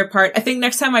 that's my favorite part. I think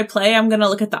next time I play, I'm going to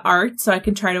look at the art so I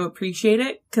can try to appreciate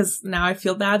it, because now I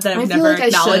feel bad that I've never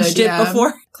acknowledged it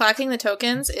before. Clacking the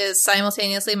tokens is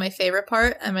simultaneously my favorite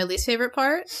part and my least favorite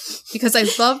part, because I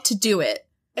love to do it.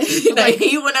 And I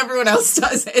hate when everyone else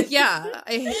does it. Yeah,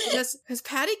 I hate just because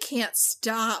Patty can't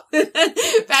stop.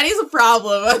 Patty's a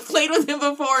problem. I've played with him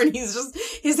before, and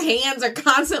his hands are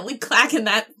constantly clacking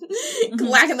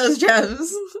those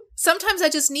gems. Sometimes I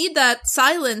just need that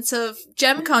silence of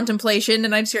gem contemplation,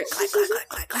 and I just hear it clack, clack,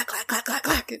 clack, clack, clack, clack, clack,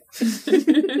 clack, clack.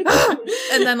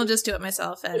 And then I'll just do it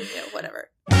myself, and whatever.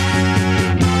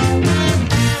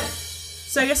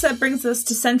 So I guess that brings us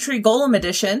to Century Golem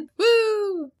Edition.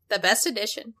 Woo! The best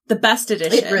edition. The best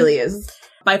edition. It really is.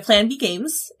 By Plan B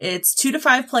Games. It's 2 to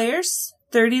 5 players,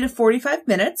 30 to 45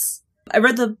 minutes. I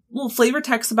read the little flavor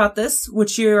text about this,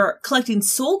 which you're collecting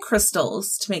soul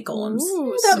crystals to make golems.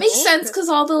 Ooh, that makes sense, because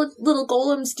all the little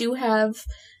golems do have,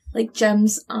 like,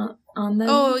 gems on them.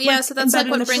 Oh, yeah, like, so that's like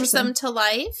what brings them to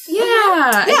life? Yeah,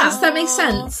 I guess that makes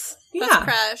sense. That's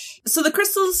Crash. So the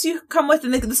crystals you come with,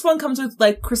 and this one comes with,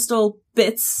 like, crystal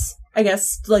bits, I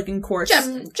guess, like in quartz.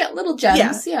 Little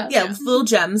gems, yeah. Little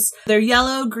gems. They're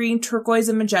yellow, green, turquoise,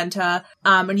 and magenta,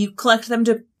 and you collect them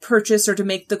to purchase or to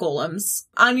make the golems.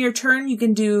 On your turn, you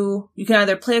can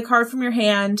either play a card from your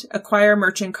hand, acquire a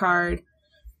merchant card,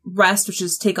 rest, which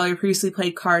is take all your previously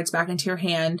played cards back into your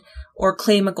hand, or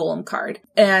claim a golem card.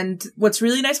 And what's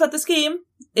really nice about this game,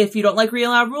 if you don't like read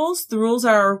aloud rules, the rules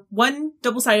are one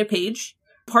double-sided page.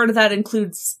 Part of that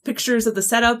includes pictures of the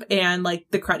setup and, like,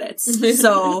 the credits.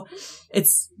 So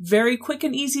it's very quick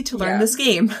and easy to learn this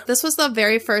game. This was the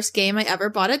very first game I ever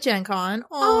bought at Gen Con.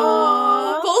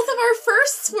 Aww. Both of our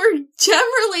firsts were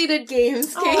gem-related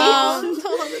games, Kate.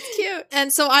 Oh, that's cute.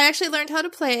 And so I actually learned how to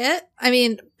play it. I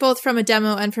mean, both from a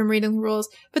demo and from reading the rules.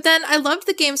 But then I loved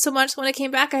the game so much when I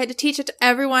came back, I had to teach it to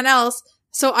everyone else.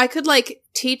 So I could, like,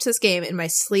 teach this game in my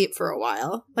sleep for a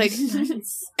while. Like,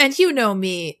 and you know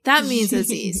me, that means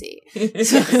it's easy. It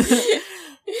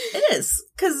is.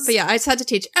 But yeah, I just had to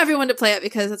teach everyone to play it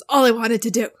because that's all I wanted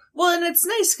to do. Well, and it's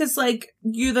nice because, like,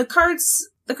 the cards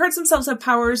themselves have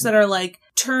powers that are, like,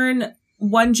 turn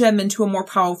one gem into a more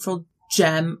powerful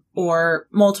gem, or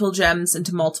multiple gems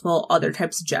into multiple other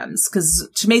types of gems. Because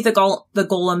to make the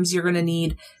golems, you're going to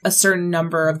need a certain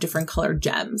number of different colored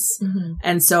gems. Mm-hmm.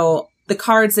 And so the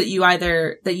cards that you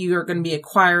are going to be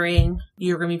acquiring,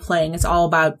 you're going to be playing, it's all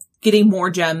about getting more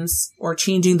gems or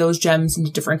changing those gems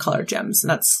into different colored gems. And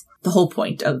that's the whole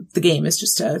point of the game, is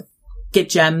just to get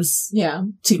gems,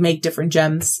 to make different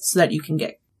gems so that you can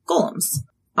get golems.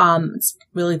 It's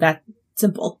really that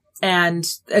simple. And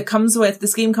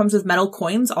this game comes with metal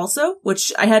coins also,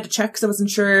 which I had to check because I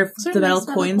wasn't sure if the metal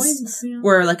coins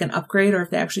were like an upgrade or if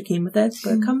they actually came with it,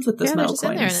 but it comes with those metal coins.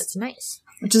 In there, and it's nice.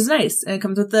 Which is nice. And it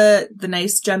comes with the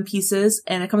nice gem pieces,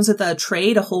 and it comes with a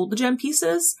tray to hold the gem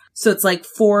pieces. So it's like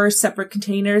 4 separate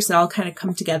containers that all kind of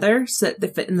come together so that they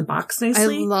fit in the box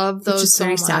nicely. I love those, which is so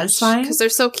very much, satisfying. because they're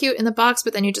so cute in the box,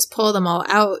 but then you just pull them all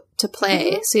out to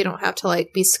play, so you don't have to,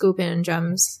 like, be scooping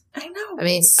gems. I know. I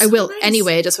mean, I will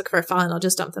anyway, just for fun. I'll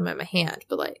just dump them in my hand,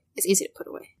 but, like, it's easy to put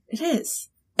away. It is.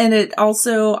 And it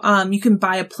also, you can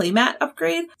buy a playmat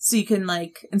upgrade. So you can,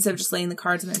 like, instead of just laying the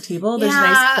cards on a table, there's a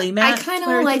nice playmat. I kind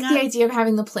of like the idea of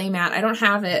having the playmat. I don't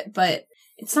have it, but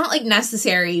it's not, like,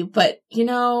 necessary. But,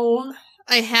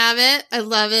 I have it. I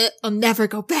love it. I'll never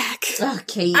go back. Oh,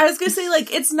 Kate. I was gonna say,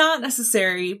 like, it's not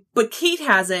necessary, but Kate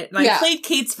has it, and I played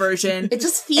Kate's version. It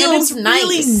just feels nice.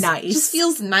 Really nice. It just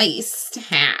feels nice to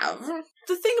have.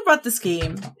 The thing about this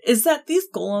game is that these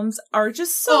golems are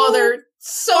just so they're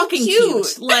so fucking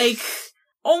cute. Like,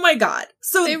 oh my god.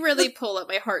 So they really pull at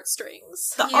my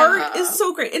heartstrings. The art is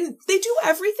so great, and they do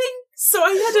everything. So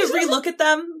I had to relook at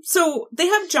them. So they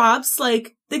have jobs,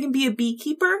 like, they can be a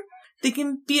beekeeper. They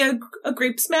can be a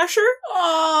grape smasher.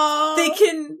 Aww. They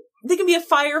can be a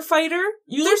firefighter.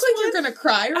 You look like you're gonna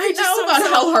cry right now about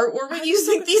how heartwarming you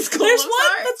think these golems There's one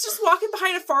are. that's just walking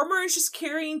behind a farmer and is just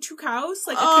carrying 2 cows,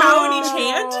 like a cow in each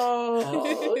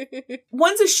hand.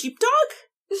 One's a sheepdog.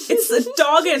 It's a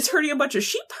dog and it's herding a bunch of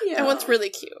sheep. Yeah. And one's really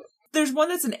cute. There's one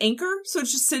that's an anchor, so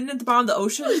it's just sitting at the bottom of the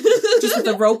ocean, just with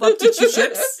a rope up to 2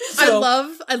 ships. So.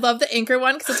 I love the anchor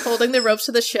one because it's holding the ropes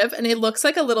to the ship, and he looks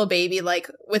like a little baby, like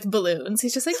with balloons.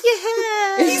 He's just like,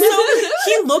 yeah.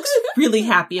 He looks really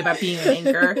happy about being an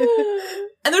anchor.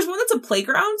 And there's one that's a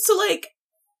playground, so like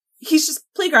he's just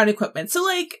playground equipment. So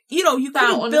like, you know, you could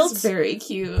have built very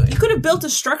cute. You could have built a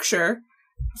structure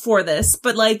for this,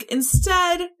 but like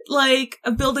instead, like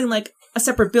of building like a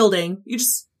separate building, you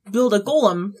just build a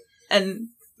golem and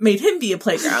made him be a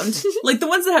playground. Like the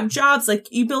ones that have jobs, like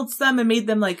you built them and made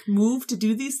them like move to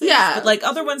do these things. Yeah. But like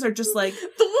other ones are just like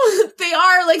they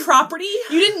are like property.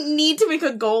 You didn't need to make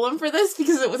a golem for this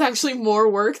because it was actually more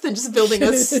work than just building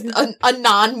a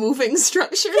non-moving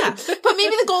structure. Yeah. But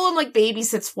maybe the golem like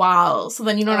babysits while, so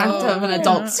then you don't have to have an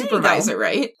adult supervisor,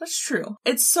 right? That's true.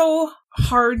 It's so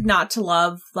hard not to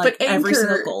love like every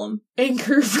single golem.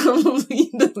 Anchor probably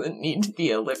doesn't need to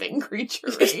be a living creature,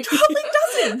 right? It probably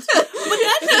doesn't. But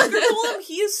that anchor golem,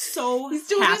 he is so he's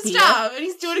doing happy. his job, and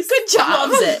he's doing a good job.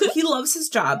 He loves it. He loves his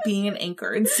job, being an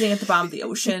anchor and sitting at the bottom of the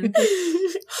ocean.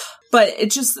 But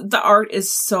it just, the art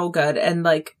is so good, and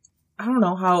like, I don't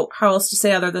know how else to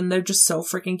say other than they're just so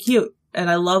freaking cute. And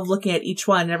I love looking at each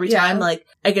one. And every time, like,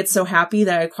 I get so happy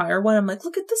that I acquire one. I'm like,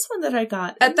 look at this one that I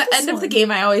got. At the end of the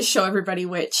game, I always show everybody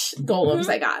which golems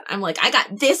I got. I'm like, I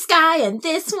got this guy and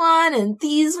this one and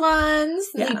these ones.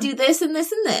 And they do this and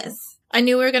this and this. I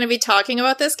knew we were going to be talking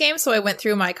about this game, so I went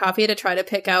through my copy to try to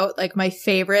pick out, like, my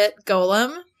favorite golem.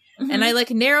 Mm-hmm. And I, like,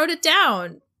 narrowed it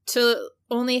down to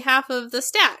only half of the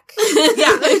stack.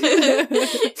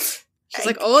 She's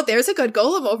like, oh, there's a good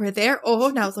golem over there. Oh,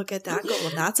 now look at that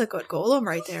golem. That's a good golem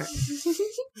right there.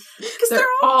 Because they're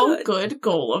all good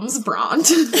golems, Bront.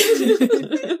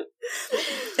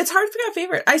 It's hard to pick out a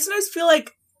favorite. I sometimes feel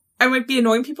like I might be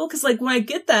annoying people because, like, when I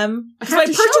get them, when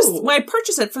I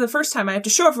purchase it for the first time, I have to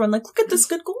show everyone, like, look at this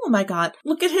good golem I got.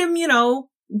 Look at him, you know,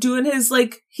 doing his,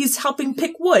 like, he's helping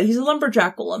pick wood. He's a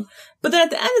lumberjack golem. But then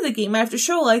at the end of the game, I have to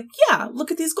show, like, yeah, look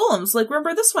at these golems. Like,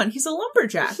 remember this one? He's a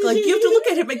lumberjack. Like, you have to look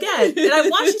at him again. And I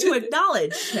want you to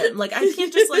acknowledge him. Like, I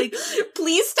can't just, like...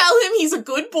 Please tell him he's a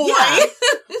good boy. Yeah.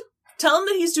 Tell him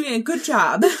that he's doing a good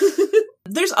job.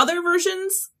 There's other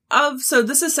versions of... So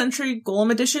this is Century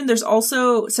Golem Edition. There's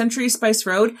also Century Spice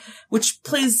Road, which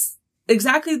plays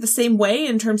exactly the same way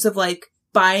in terms of, like,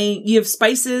 buying... You have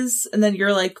spices, and then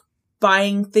you're, like,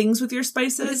 buying things with your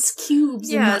spices. But it's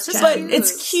cubes. Yeah, it's just but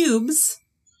it's cubes,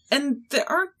 and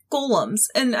there aren't golems,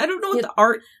 and I don't know what the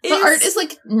art is. The art is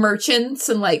like merchants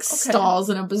and like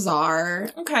stalls in a bazaar.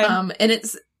 Okay. And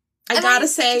it's, I gotta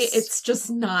say, it's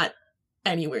just not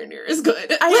anywhere near as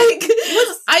good.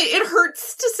 It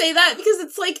hurts to say that because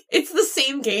it's like, it's the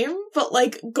same game, but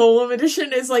like Golem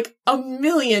Edition is like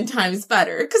 1,000,000 times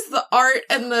better because the art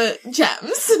and the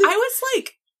gems.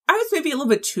 I was maybe a little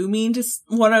bit too mean to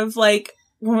one of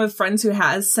my friends who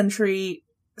has Century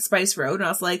Spice Road, and I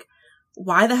was like,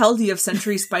 why the hell do you have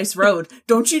Century Spice Road?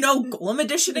 Don't you know Golem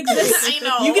Edition exists? I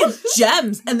know. You get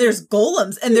gems, and there's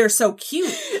golems, and they're so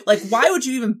cute. Like, why would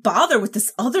you even bother with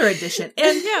this other edition?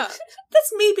 And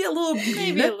that's maybe a little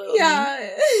mean.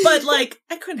 But, like,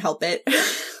 I couldn't help it.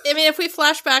 I mean, if we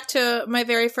flash back to my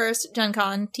very first Gen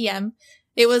Con TM,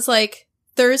 it was like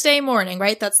Thursday morning,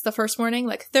 right? That's the first morning?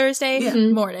 Like Thursday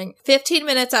morning. 15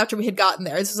 minutes after we had gotten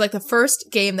there. This was like the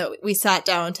first game that we sat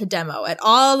down to demo at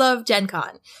all of Gen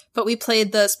Con. But we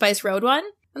played the Spice Road one.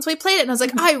 And so we played it and I was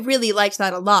like, I really liked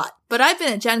that a lot. But I've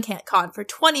been at Gen Con for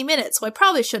 20 minutes, so I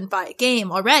probably shouldn't buy a game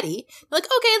already. I'm like,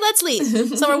 okay, let's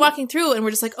leave. So we're walking through and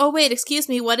we're just like, oh wait, excuse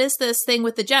me, what is this thing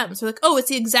with the gems? We're like, oh, it's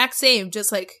the exact same,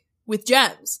 just like with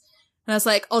gems. And I was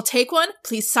like, I'll take one,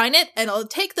 please sign it, and I'll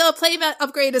take the playmat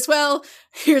upgrade as well.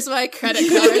 Here's my credit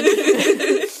card.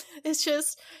 It's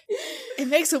just, it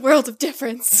makes a world of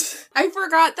difference. I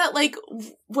forgot that, like,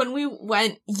 when we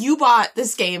went, you bought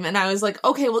this game, and I was like,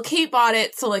 okay, well, Kate bought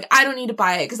it, so, like, I don't need to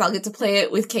buy it, because I'll get to play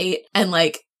it with Kate, and,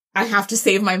 like, I have to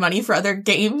save my money for other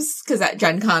games, because at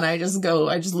Gen Con I just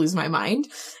lose my mind.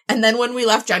 And then when we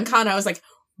left Gen Con, I was like,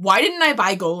 why didn't I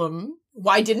buy Golem?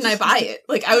 Why didn't I buy it?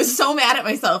 Like, I was so mad at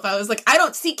myself. I was like, I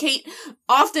don't see Kate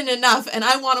often enough, and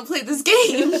I want to play this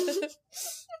game.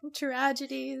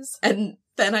 Tragedies. And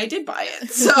then I did buy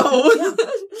it, so...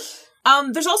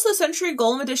 There's also Century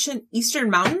Golem Edition Eastern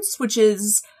Mountains, which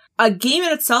is a game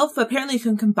in itself, but apparently you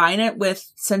can combine it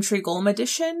with Century Golem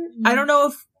Edition. I don't know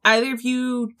if either of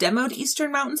you demoed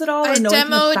Eastern Mountains at all? I or know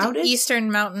demoed about it?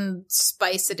 Eastern Mountain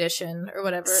Spice Edition or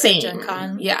whatever. Same. At Gen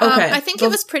Con. Yeah. Okay. I think it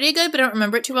was pretty good, but I don't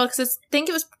remember it too well because I think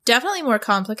it was definitely more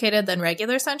complicated than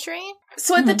regular Century.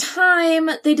 So at the time,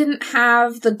 they didn't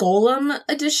have the Golem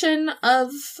edition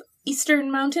of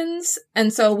Eastern Mountains,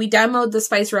 and so we demoed the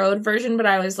Spice Road version, but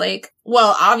I was like,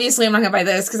 well, obviously I'm not gonna buy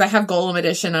this because I have Golem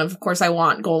edition of course I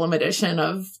want Golem edition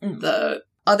of the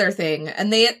other thing.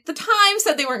 And they at the time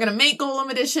said they weren't gonna make Golem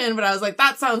edition, but I was like,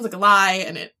 that sounds like a lie,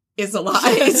 and it is a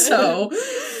lie. So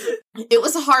it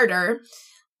was harder.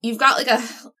 You've got like a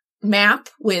map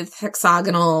with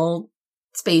hexagonal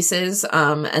spaces,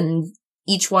 and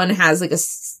each one has like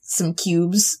some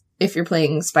cubes if you're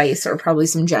playing Spice, or probably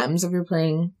some gems if you're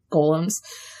playing Golems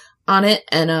on it.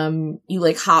 And you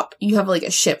have like a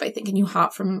ship, I think, and you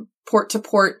hop from port to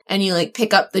port, and you like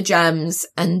pick up the gems,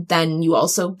 and then you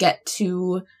also get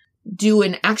to do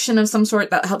an action of some sort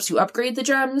that helps you upgrade the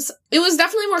gems. It was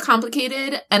definitely more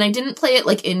complicated, and I didn't play it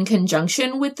like in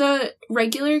conjunction with the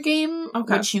regular game,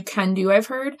 which you can do, I've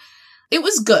heard. It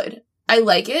was good. I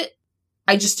like it.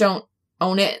 I just don't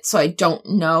own it, so I don't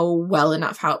know well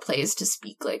enough how it plays to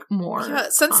speak like more. Yeah,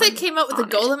 since they came out with the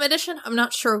Golem edition, I'm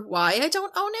not sure why I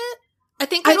don't own it. I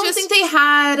don't think they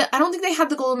had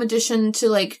the Golem edition to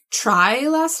like try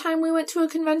last time we went to a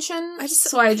convention. I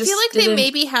feel like they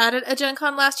maybe had it at Gen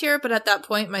Con last year, but at that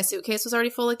point my suitcase was already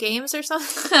full of games or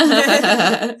something.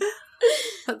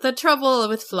 The trouble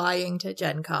with flying to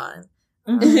Gen Con.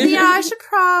 Yeah, I should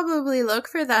probably look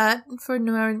for that for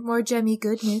more gemmy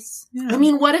goodness. Yeah. I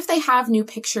mean, what if they have new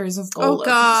pictures of golems? Oh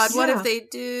God, what if they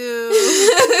do?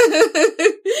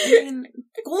 I mean,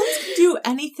 golems can do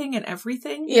anything and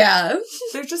everything. Yeah.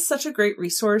 They're just such a great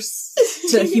resource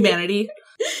to humanity.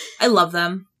 I love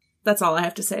them. That's all I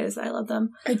have to say is I love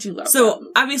them. I do love them.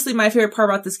 So, obviously, my favorite part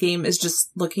about this game is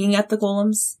just looking at the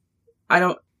golems.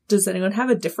 Does anyone have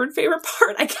a different favorite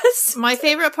part, I guess? My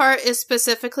favorite part is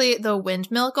specifically the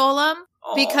windmill golem.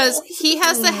 Because he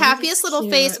has the happiest little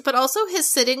face, but also his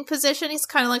sitting position, he's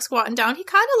kind of like squatting down. He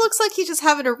kind of looks like he's just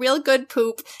having a real good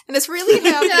poop and is really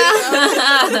happy.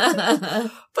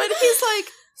 But he's like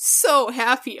so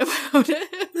happy about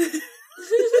it.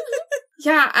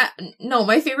 Yeah, no,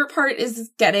 my favorite part is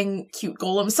getting cute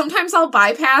golems. Sometimes I'll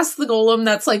bypass the golem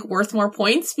that's like worth more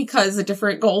points because a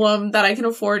different golem that I can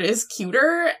afford is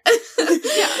cuter.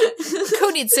 Yeah.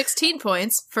 Code needs 16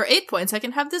 points. For 8 points, I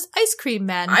can have this ice cream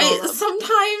man golem.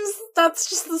 Sometimes that's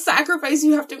just the sacrifice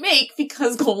you have to make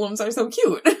because golems are so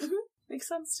cute. Makes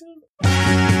sense to me.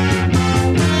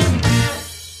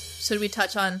 Should we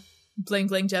touch on Bling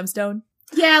Bling Gemstone?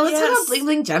 Yeah, let's talk about Bling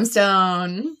Bling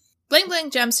Gemstone. Bling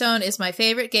Bling Gemstone is my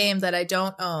favorite game that I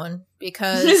don't own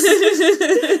because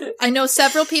I know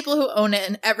several people who own it,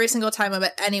 and every single time I'm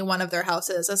at any one of their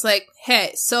houses, it's like,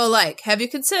 hey, so like, have you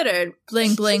considered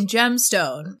Bling Bling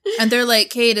Gemstone? And they're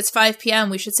like, Kate, it's 5 p.m.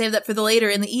 We should save that for the later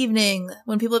in the evening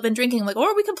when people have been drinking. I'm like,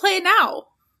 or we can play it now.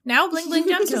 Now Bling Bling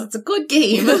Gemstone. It's a good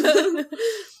game.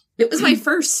 It was my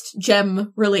first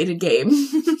gem-related game.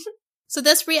 So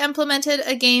this re-implemented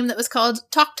a game that was called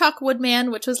Talk Talk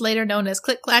Woodman, which was later known as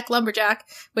Click Clack Lumberjack,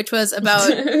 which was about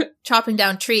chopping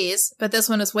down trees. But this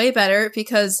one is way better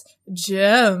because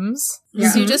gems. Yeah.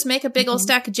 So you just make a big old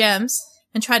stack of gems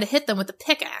and try to hit them with a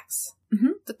pickaxe.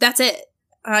 That's it.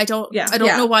 I don't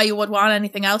know why you would want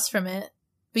anything else from it.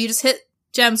 But you just hit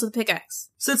gems with a pickaxe.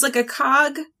 So it's like a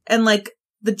cog, and like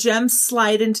the gems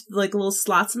slide into like little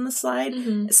slots in the slide.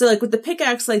 So like with the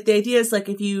pickaxe, like the idea is like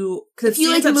if you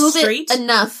like move it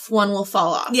enough, one will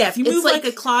fall off. Yeah, if you move like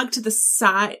a cog to the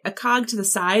side,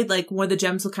 like one of the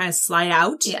gems will kind of slide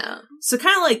out. Yeah. So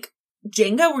kind of like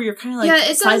Jenga, where you're kind of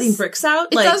like sliding bricks out.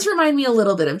 It does remind me a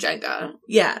little bit of Jenga.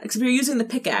 Yeah, except you're using the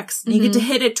pickaxe and you get to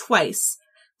hit it twice.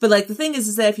 But like the thing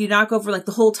is that if you knock over like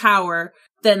the whole tower,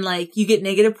 then like you get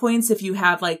negative points if you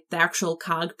have like the actual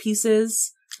cog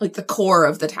pieces. Like the core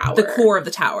of the tower. The core of the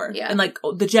tower. Yeah. And like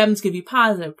the gems give you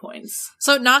positive points.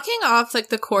 So knocking off like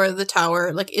the core of the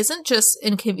tower like isn't just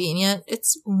inconvenient,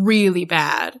 it's really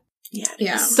bad.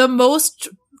 Yeah. The most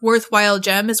worthwhile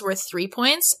gem is worth 3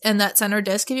 points, and that center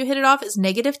disc, if you hit it off, is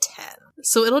 -10.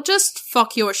 So it'll just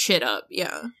fuck your shit up,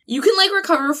 yeah. You can, like,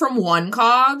 recover from 1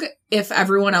 cog if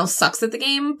everyone else sucks at the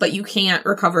game, but you can't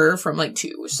recover from, like,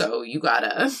 2, so you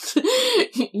gotta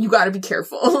be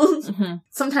careful. Mm-hmm.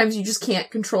 Sometimes you just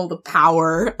can't control the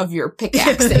power of your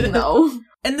pickaxing, though.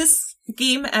 And this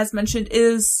game, as mentioned,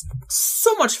 is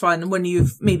so much fun when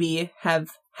you've maybe have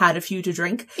had a few to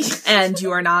drink and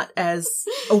you are not as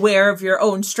aware of your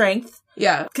own strength.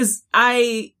 Yeah. Because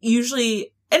I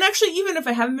usually... And actually, even if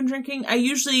I haven't been drinking,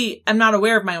 I'm not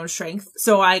aware of my own strength.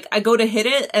 So I go to hit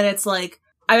it, and it's like,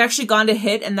 I've actually gone to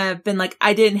hit, and then I've been like,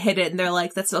 I didn't hit it, and they're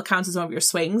like, that still counts as one of your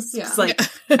swings. Yeah. It's like,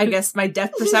 I guess my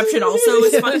depth perception also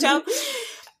is fucked up.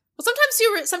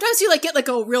 Well, sometimes you like get like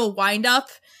a real wind up,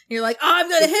 and you're like, oh, I'm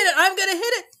gonna hit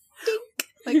it. Dink.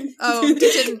 Like, oh, it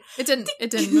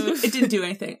didn't move. It didn't do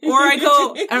anything. Or I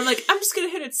go, and I'm like, I'm just gonna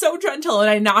hit it so gentle, and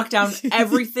I knock down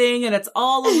everything, and it's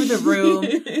all over the room,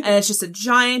 and it's just a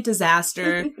giant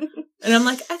disaster. And I'm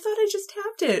like, I thought I just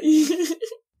tapped it.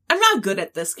 I'm not good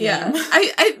at this game. Yeah.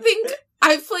 I think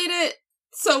I've played it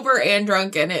sober and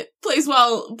drunk, and it plays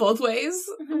well both ways.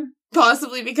 Mm-hmm.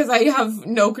 Possibly because I have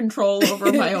no control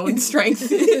over my own strength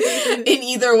in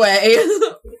either way.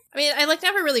 I mean, I like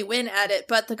never really win at it,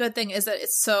 but the good thing is that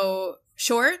it's so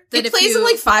short that it plays in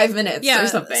like 5 minutes or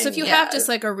something. So if you have just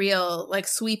like a real like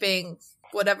sweeping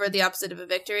whatever the opposite of a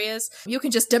victory is, you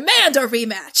can just demand a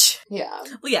rematch. Yeah.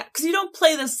 Well, yeah, because you don't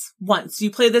play this once.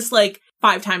 You play this like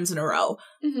 5 times in a row.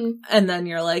 Mm-hmm. And then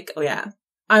you're like, oh yeah,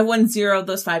 I won 0 of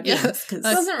those 5 games. It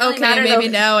doesn't really matter. Maybe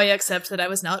now I accept that I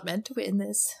was not meant to win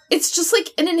this. It's just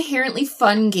like an inherently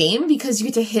fun game because you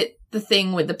get to hit the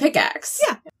thing with the pickaxe.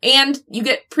 Yeah. And you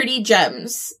get pretty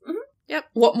gems. Mm-hmm. Yep.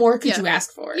 What more could you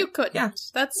ask for? You could. Yeah.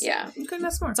 You couldn't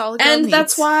ask more. That's all. And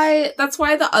that's why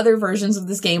the other versions of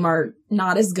this game are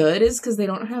not as good, is because they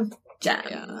don't have gems.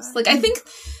 Yeah. Like, I think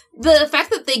the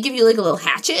fact that they give you like a little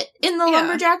hatchet in the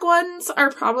lumberjack ones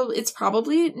it's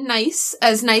probably nice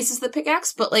as the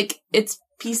pickaxe, but like it's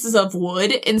pieces of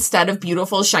wood instead of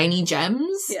beautiful shiny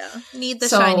gems. Yeah. Need the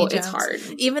shiny gems. It's hard.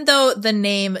 Even though the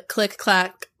name Click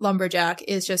Clack Lumberjack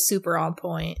is just super on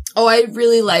point. Oh, I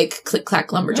really like Click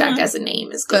Clack Lumberjack as a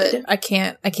name is good. I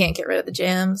can't get rid of the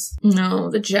gems. No,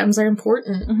 the gems are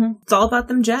important. Mm-hmm. It's all about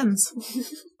them gems.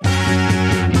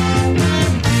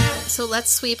 So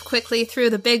let's sweep quickly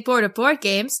through the big board of board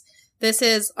games. This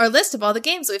is our list of all the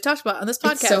games that we've talked about on this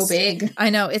podcast. It's so big. I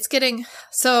know. It's getting...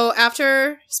 So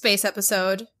after Space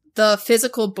Episode, the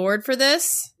physical board for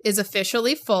this is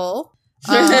officially full.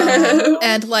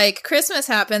 And like Christmas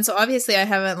happened, so obviously I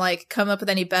haven't like come up with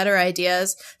any better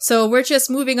ideas. So we're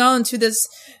just moving on to this,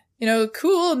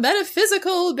 cool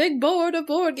metaphysical big board of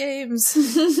board games.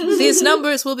 These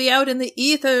numbers will be out in the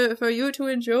ether for you to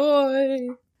enjoy.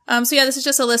 So yeah, this is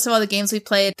just a list of all the games we've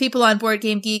played. People on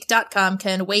BoardGameGeek.com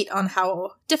can weight on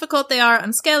how difficult they are on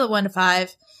a scale of 1 to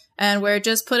 5. And we're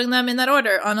just putting them in that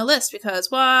order on a list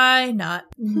because why not?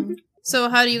 Mm-hmm. So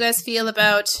how do you guys feel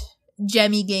about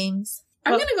gemmy games?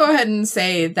 I'm going to go ahead and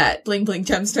say that Bling Bling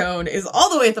Gemstone is all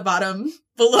the way at the bottom,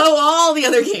 below all the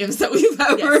other games that we've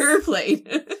ever played.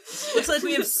 Looks like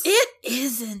we have... It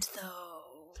isn't,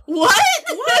 though. What?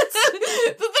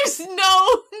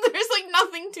 There's like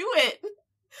nothing to it.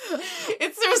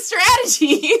 It's their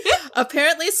strategy.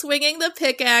 Apparently swinging the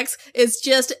pickaxe is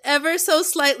just ever so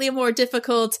slightly more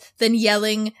difficult than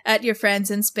yelling at your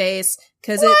friends in space,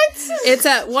 because it's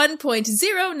at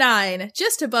 1.09,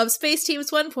 just above Space Team's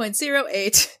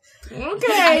 1.08.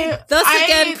 Okay. Thus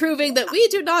again proving that we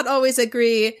do not always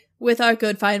agree with our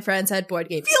good fine friends at Board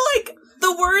Game. I feel like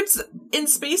the words in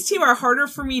Space Team are harder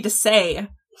for me to say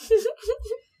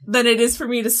than it is for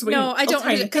me to swing. No, I don't,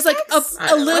 because like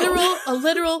a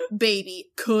literal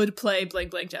baby could play Bling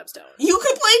Bling Gemstone. You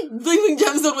could play Bling Bling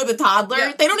Gemstone with a toddler.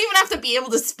 Yeah. They don't even have to be able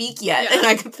to speak yet, and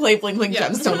I could play Bling Bling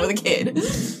Gemstone with a kid.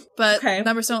 But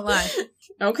numbers don't lie.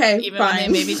 Okay, even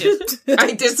fine. when they maybe do.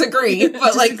 I disagree,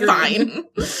 but like fine.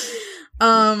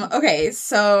 Okay,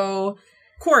 so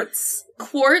quartz.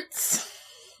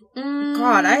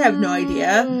 God, I have no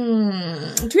idea. Do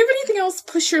we have anything else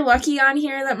push your lucky on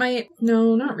here that might...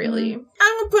 No, not really.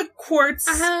 I'm gonna put quartz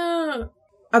around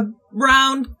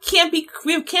campy...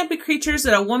 We have campy creatures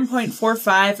at a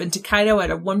 1.45 and Tokaido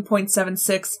at a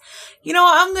 1.76.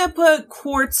 I'm gonna put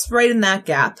quartz right in that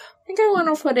gap. I think I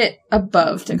want to put it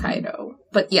above Tokaido.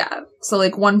 But yeah, so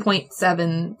like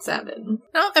 1.77.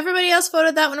 No, everybody else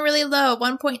voted that one really low,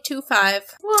 1.25.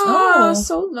 Whoa,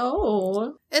 so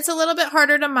low. It's a little bit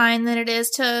harder to mine than it is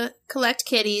to collect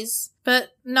kitties, but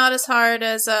not as hard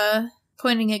as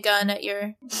pointing a gun at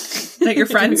your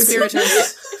friends.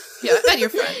 Spiriters. Yeah, at your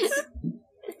friends.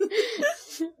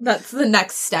 That's the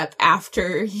next step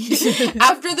after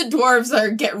the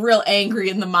dwarves get real angry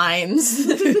in the mines.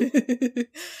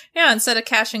 Yeah, instead of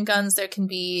cash and guns, there can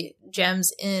be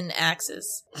gems in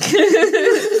axes.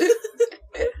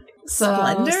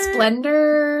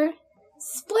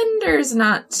 Splendor's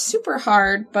not super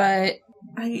hard, but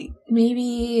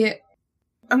maybe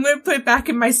I'm going to put it back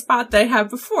in my spot that I had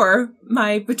before,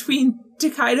 my between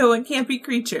Tokaido and Campy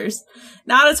Creatures.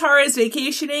 Not as hard as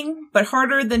vacationing, but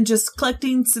harder than just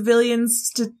collecting civilians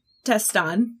to test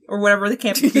on, or whatever the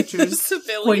Campy Creatures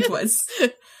point was.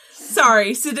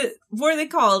 Sorry, so what are they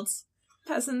called?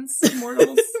 Peasants?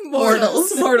 Mortals?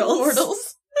 Mortals.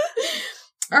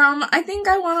 I think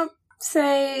I want to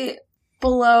say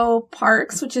below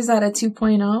Parks, which is at a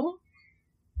 2.0.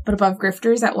 But above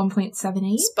Grifters at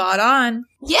 1.78. Spot on.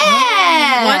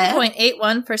 Yeah!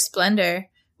 1.81 for Splendor,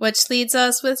 which leads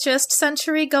us with just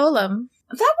Century Golem.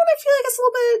 That one I feel like it's a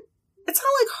little bit... It's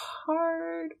not, like,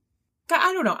 hard. God,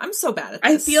 I don't know. I'm so bad at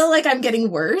this. I feel like I'm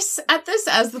getting worse at this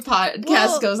as the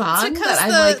podcast goes on. It's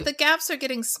because the gaps are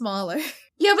getting smaller.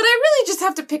 Yeah, but I really just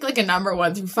have to pick, like, a number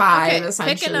 1 through 5, okay,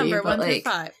 essentially. Pick a number 1 through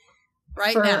 5.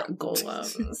 Right for now.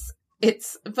 Golems.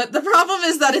 But the problem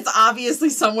is that it's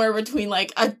obviously somewhere between,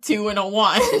 like, a 2 and a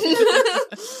 1.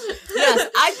 Yes,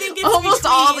 I think it's almost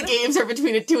all the games are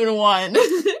between a 2 and a 1.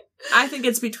 I think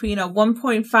it's between a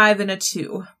 1.5 and a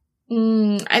 2.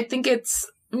 I think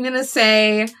I'm gonna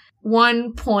say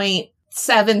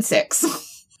 1.76.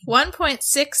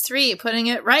 1.63, putting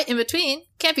it right in between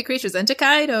Campy Creatures and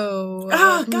Tokaido.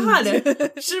 Oh, God.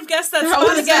 Should have guessed that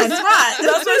spot again. That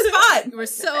was my spot. We're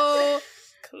so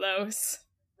close.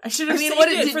 I should have saved what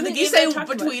it for the did game you say I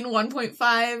between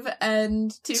 1.5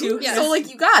 and 2? Yes. So, like,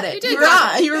 you got it. You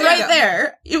were right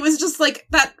there. It was just, like,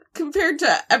 that compared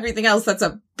to everything else, that's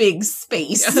a big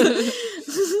space.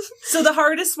 So the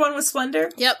hardest one was Splendor?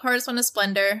 Yep, hardest one is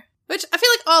Splendor. Which, I feel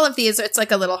like all of these, it's,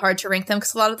 like, a little hard to rank them,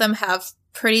 because a lot of them have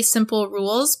pretty simple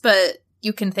rules, but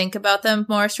you can think about them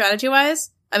more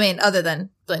strategy-wise. I mean, other than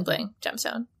Bling Bling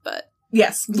Gemstone, but...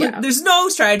 Yes. Yeah. There's no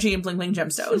strategy in Bling Bling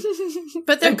Gemstone.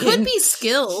 But there could be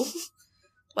skill.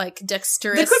 Like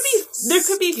dexterous. There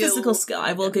could be physical skill.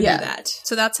 I will give you that.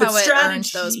 So that's how it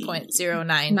earns those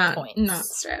 0.09 points. Not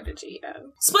strategy.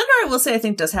 Splendor, I will say, I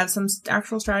think does have some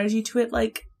actual strategy to it.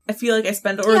 Like, I feel like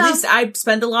at least I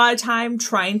spend a lot of time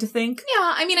trying to think.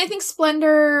 Yeah, I mean, I think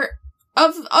Splendor...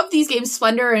 Of these games,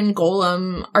 Splendor and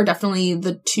Golem are definitely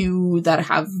the two that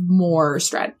have more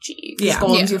strategy. Yeah.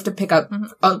 Golems, you have to pick up,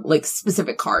 like,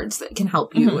 specific cards that can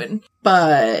help you.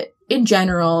 But in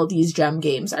general, these gem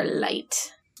games are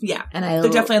light. Yeah. And they're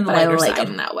definitely on the lighter side. I like side.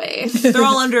 them that way. They're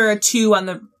all under a 2 on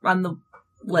the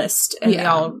list, and they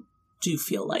all do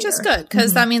feel lighter. Which is good,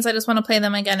 because that means I just want to play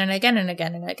them again and again and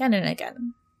again and again and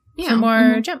again. Yeah. For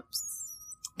more gems.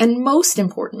 And most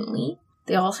importantly...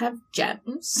 They all have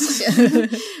gems.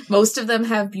 Most of them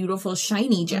have beautiful,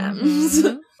 shiny gems.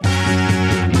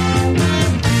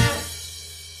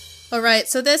 All right,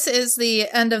 so this is the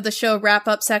end of the show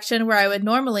wrap-up section where I would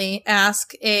normally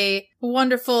ask a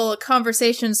wonderful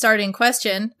conversation-starting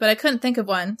question, but I couldn't think of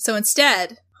one. So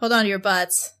instead, hold on to your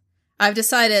butts. I've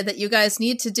decided that you guys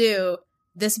need to do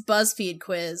this BuzzFeed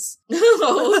quiz.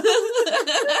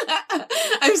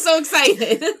 I'm so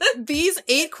excited. These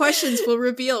 8 questions will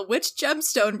reveal which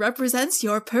gemstone represents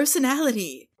your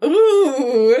personality.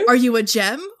 Ooh. Are you a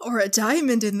gem or a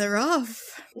diamond in the rough?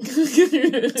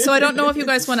 So I don't know if you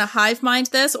guys want to hive mind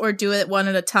this or do it one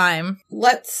at a time.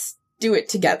 Let's do it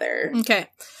together. Okay.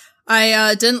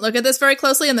 I didn't look at this very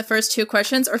closely, and the first 2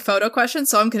 questions are photo questions,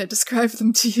 so I'm going to describe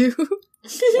them to you.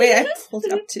 Wait, I pulled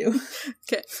it up too.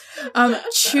 Okay.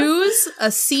 Choose a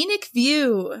scenic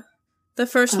view. The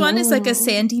first one is like a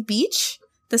sandy beach.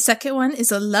 The second one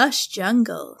is a lush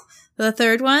jungle. The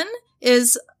third one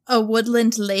is a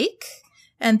woodland lake.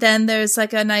 And then there's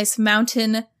like a nice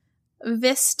mountain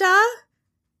vista.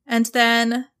 And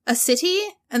then a city.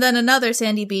 And then another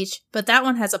sandy beach. But that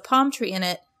one has a palm tree in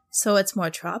it, so it's more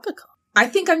tropical. I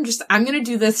think I'm going to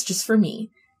do this just for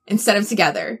me instead of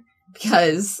together.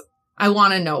 Because... I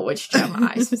want to know which gem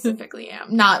I specifically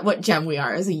am, not what gem we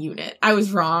are as a unit. I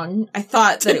was wrong. I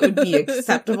thought that it would be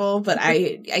acceptable, but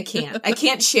I can't. I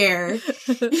can't share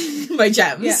my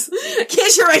gems. Yeah. I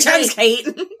can't share my gems, Kate.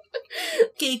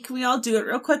 Okay, can we all do it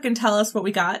real quick and tell us what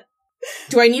we got?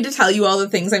 Do I need to tell you all the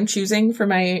things I'm choosing for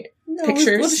my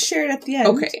pictures? We'll just share it at the end.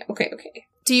 Okay.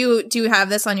 Do you have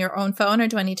this on your own phone, or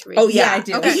do I need to read it? Oh, yeah, I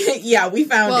do. Okay. Yeah, we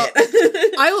found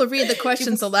it. I will read the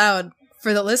questions aloud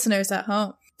for the listeners at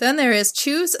home. Then there is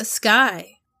choose a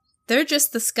sky. They're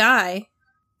just the sky.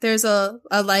 There's a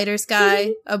lighter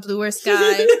sky, a bluer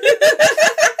sky.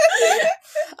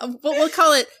 We'll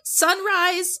call it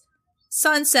sunrise,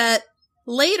 sunset,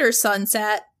 later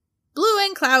sunset, blue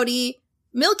and cloudy,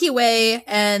 Milky Way,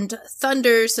 and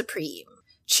thunder supreme.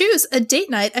 Choose a date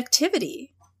night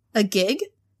activity. A gig,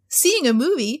 seeing a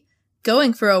movie,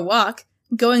 going for a walk,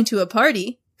 going to a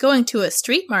party, going to a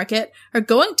street market, or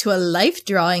going to a life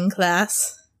drawing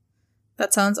class.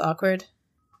 That sounds awkward.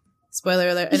 Spoiler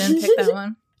alert, I didn't pick that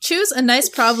one. Choose a nice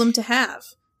problem to have.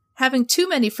 Having too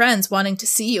many friends wanting to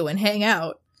see you and hang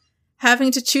out.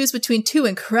 Having to choose between two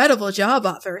incredible job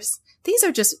offers. These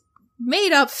are just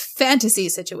made-up fantasy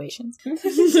situations.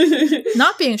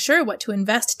 Not being sure what to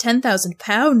invest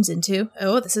 £10,000 into.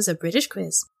 Oh, this is a British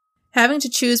quiz. Having to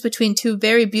choose between two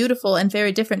very beautiful and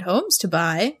very different homes to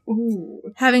buy.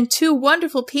 Ooh. Having two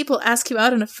wonderful people ask you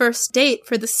out on a first date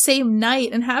for the same night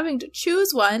and having to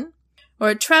choose one.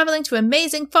 Or traveling to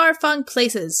amazing far-flung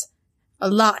places. A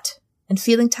lot. And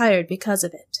feeling tired because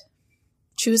of it.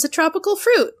 Choose a tropical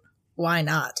fruit. Why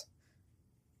not?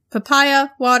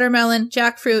 Papaya, watermelon,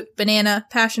 jackfruit, banana,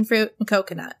 passion fruit, and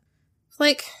coconut.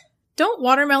 Like, don't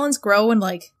watermelons grow in,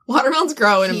 like... Watermelons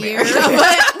grow in here? America,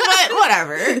 but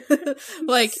whatever.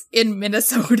 Like, in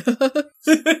Minnesota.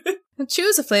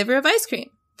 Choose a flavor of ice cream.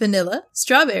 Vanilla,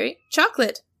 strawberry,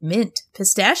 chocolate, mint,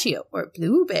 pistachio, or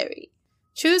blueberry.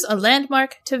 Choose a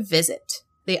landmark to visit.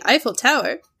 The Eiffel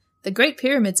Tower, the Great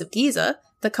Pyramids of Giza,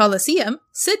 the Colosseum,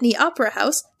 Sydney Opera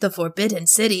House, the Forbidden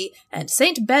City, and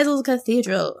St. Basil's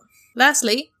Cathedral.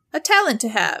 Lastly, a talent to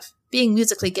have. Being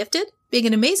musically gifted, being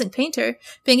an amazing painter,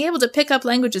 being able to pick up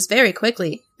languages very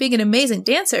quickly, being an amazing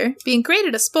dancer, being great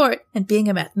at a sport, and being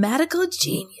a mathematical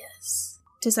genius.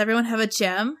 Does everyone have a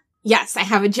gem? Yes, I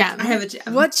have a gem. I have a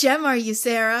gem. What gem are you,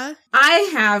 Sarah?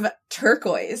 I have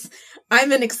turquoise.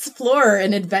 I'm an explorer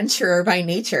and adventurer by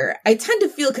nature. I tend to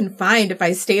feel confined if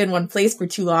I stay in one place for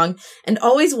too long and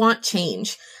always want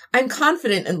change. I'm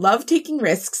confident and love taking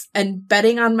risks and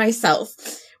betting on myself,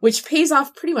 which pays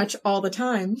off pretty much all the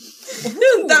time.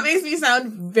 That makes me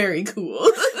sound very cool.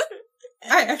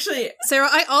 Sarah,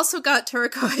 I also got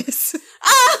turquoise.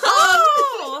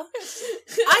 Oh!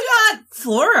 I got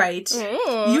fluorite.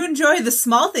 Oh. You enjoy the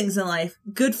small things in life.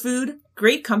 Good food,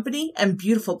 great company, and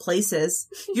beautiful places.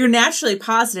 You're naturally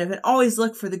positive and always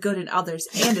look for the good in others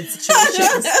and in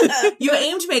situations. You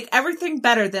aim to make everything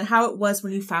better than how it was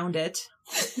when you found it.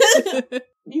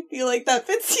 You feel like that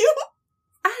fits you?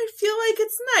 I feel like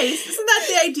it's nice. Isn't that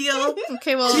the ideal?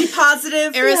 Okay, well, to be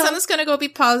positive. Arizona's gonna go be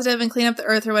positive and clean up the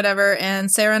earth or whatever, and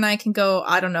Sarah and I can go,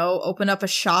 I don't know, open up a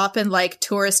shop in, like,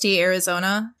 touristy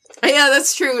Arizona. Yeah,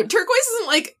 that's true. Turquoise isn't,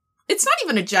 like, it's not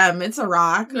even a gem, it's a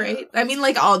rock, right? I mean,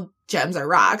 like, all gems are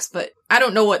rocks, but I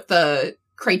don't know what the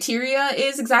criteria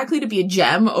is exactly to be a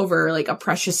gem over, like, a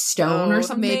precious stone or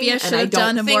something. Maybe I should have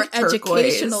done a more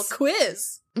educational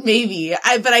quiz. Maybe.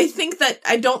 But I think that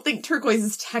I don't think turquoise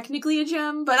is technically a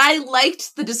gem, but I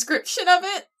liked the description of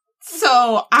it,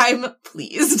 so I'm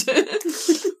pleased.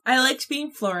 I liked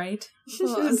being fluorite.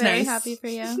 Well, I'm very happy for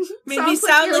you. Made me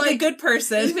sound like a good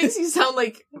person. It makes you sound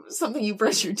like something you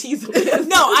brush your teeth with.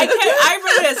 No, I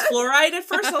read it as fluoride at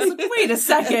first. I was like, wait a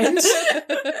second.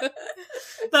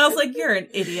 But I was like, you're an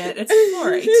idiot. It's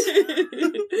fluorite.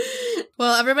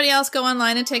 Well, everybody else go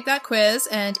online and take that quiz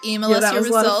and email us your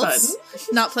results.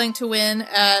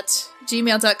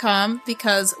 notplayingtowin@gmail.com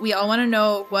because we all want to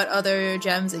know what other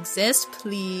gems exist,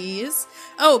 please.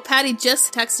 Oh, Patty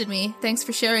just texted me. Thanks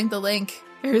for sharing the link,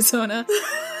 Arizona.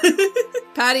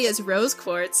 Patty is rose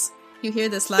quartz. You hear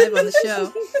this live on the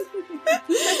show.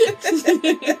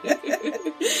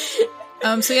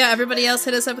 So yeah, everybody else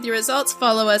hit us up with your results.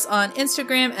 Follow us on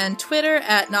Instagram and Twitter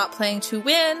at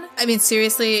notplayingtowin. I mean,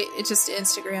 seriously, it's just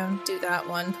Instagram. Do that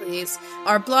one, please.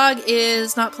 Our blog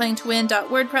is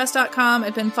notplayingtowin.wordpress.com.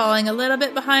 I've been falling a little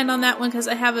bit behind on that one because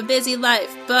I have a busy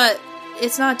life, but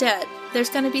it's not dead. There's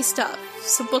going to be stuff.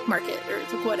 So bookmark it or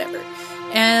whatever.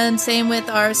 And same with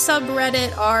our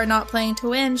subreddit, our Not Playing to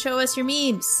Win. Show us your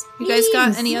memes. You guys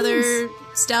got any other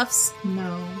stuffs?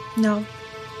 No. All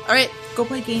right. Go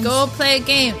play games. Go play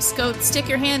games. Go stick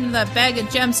your hand in that bag of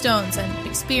gemstones and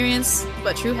experience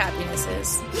what true happiness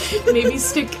is. Maybe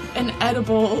stick an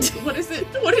edible... What is it?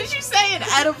 What did you say? An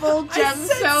edible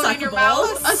gemstone in your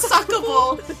mouth? A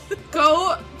suckable.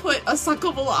 Go put a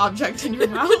suckable object in your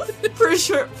mouth. For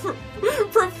sure.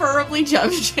 Preferably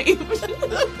gem-shaped.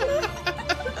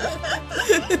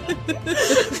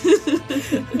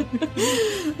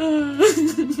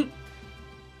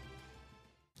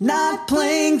 Not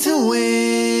playing to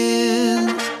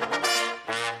win.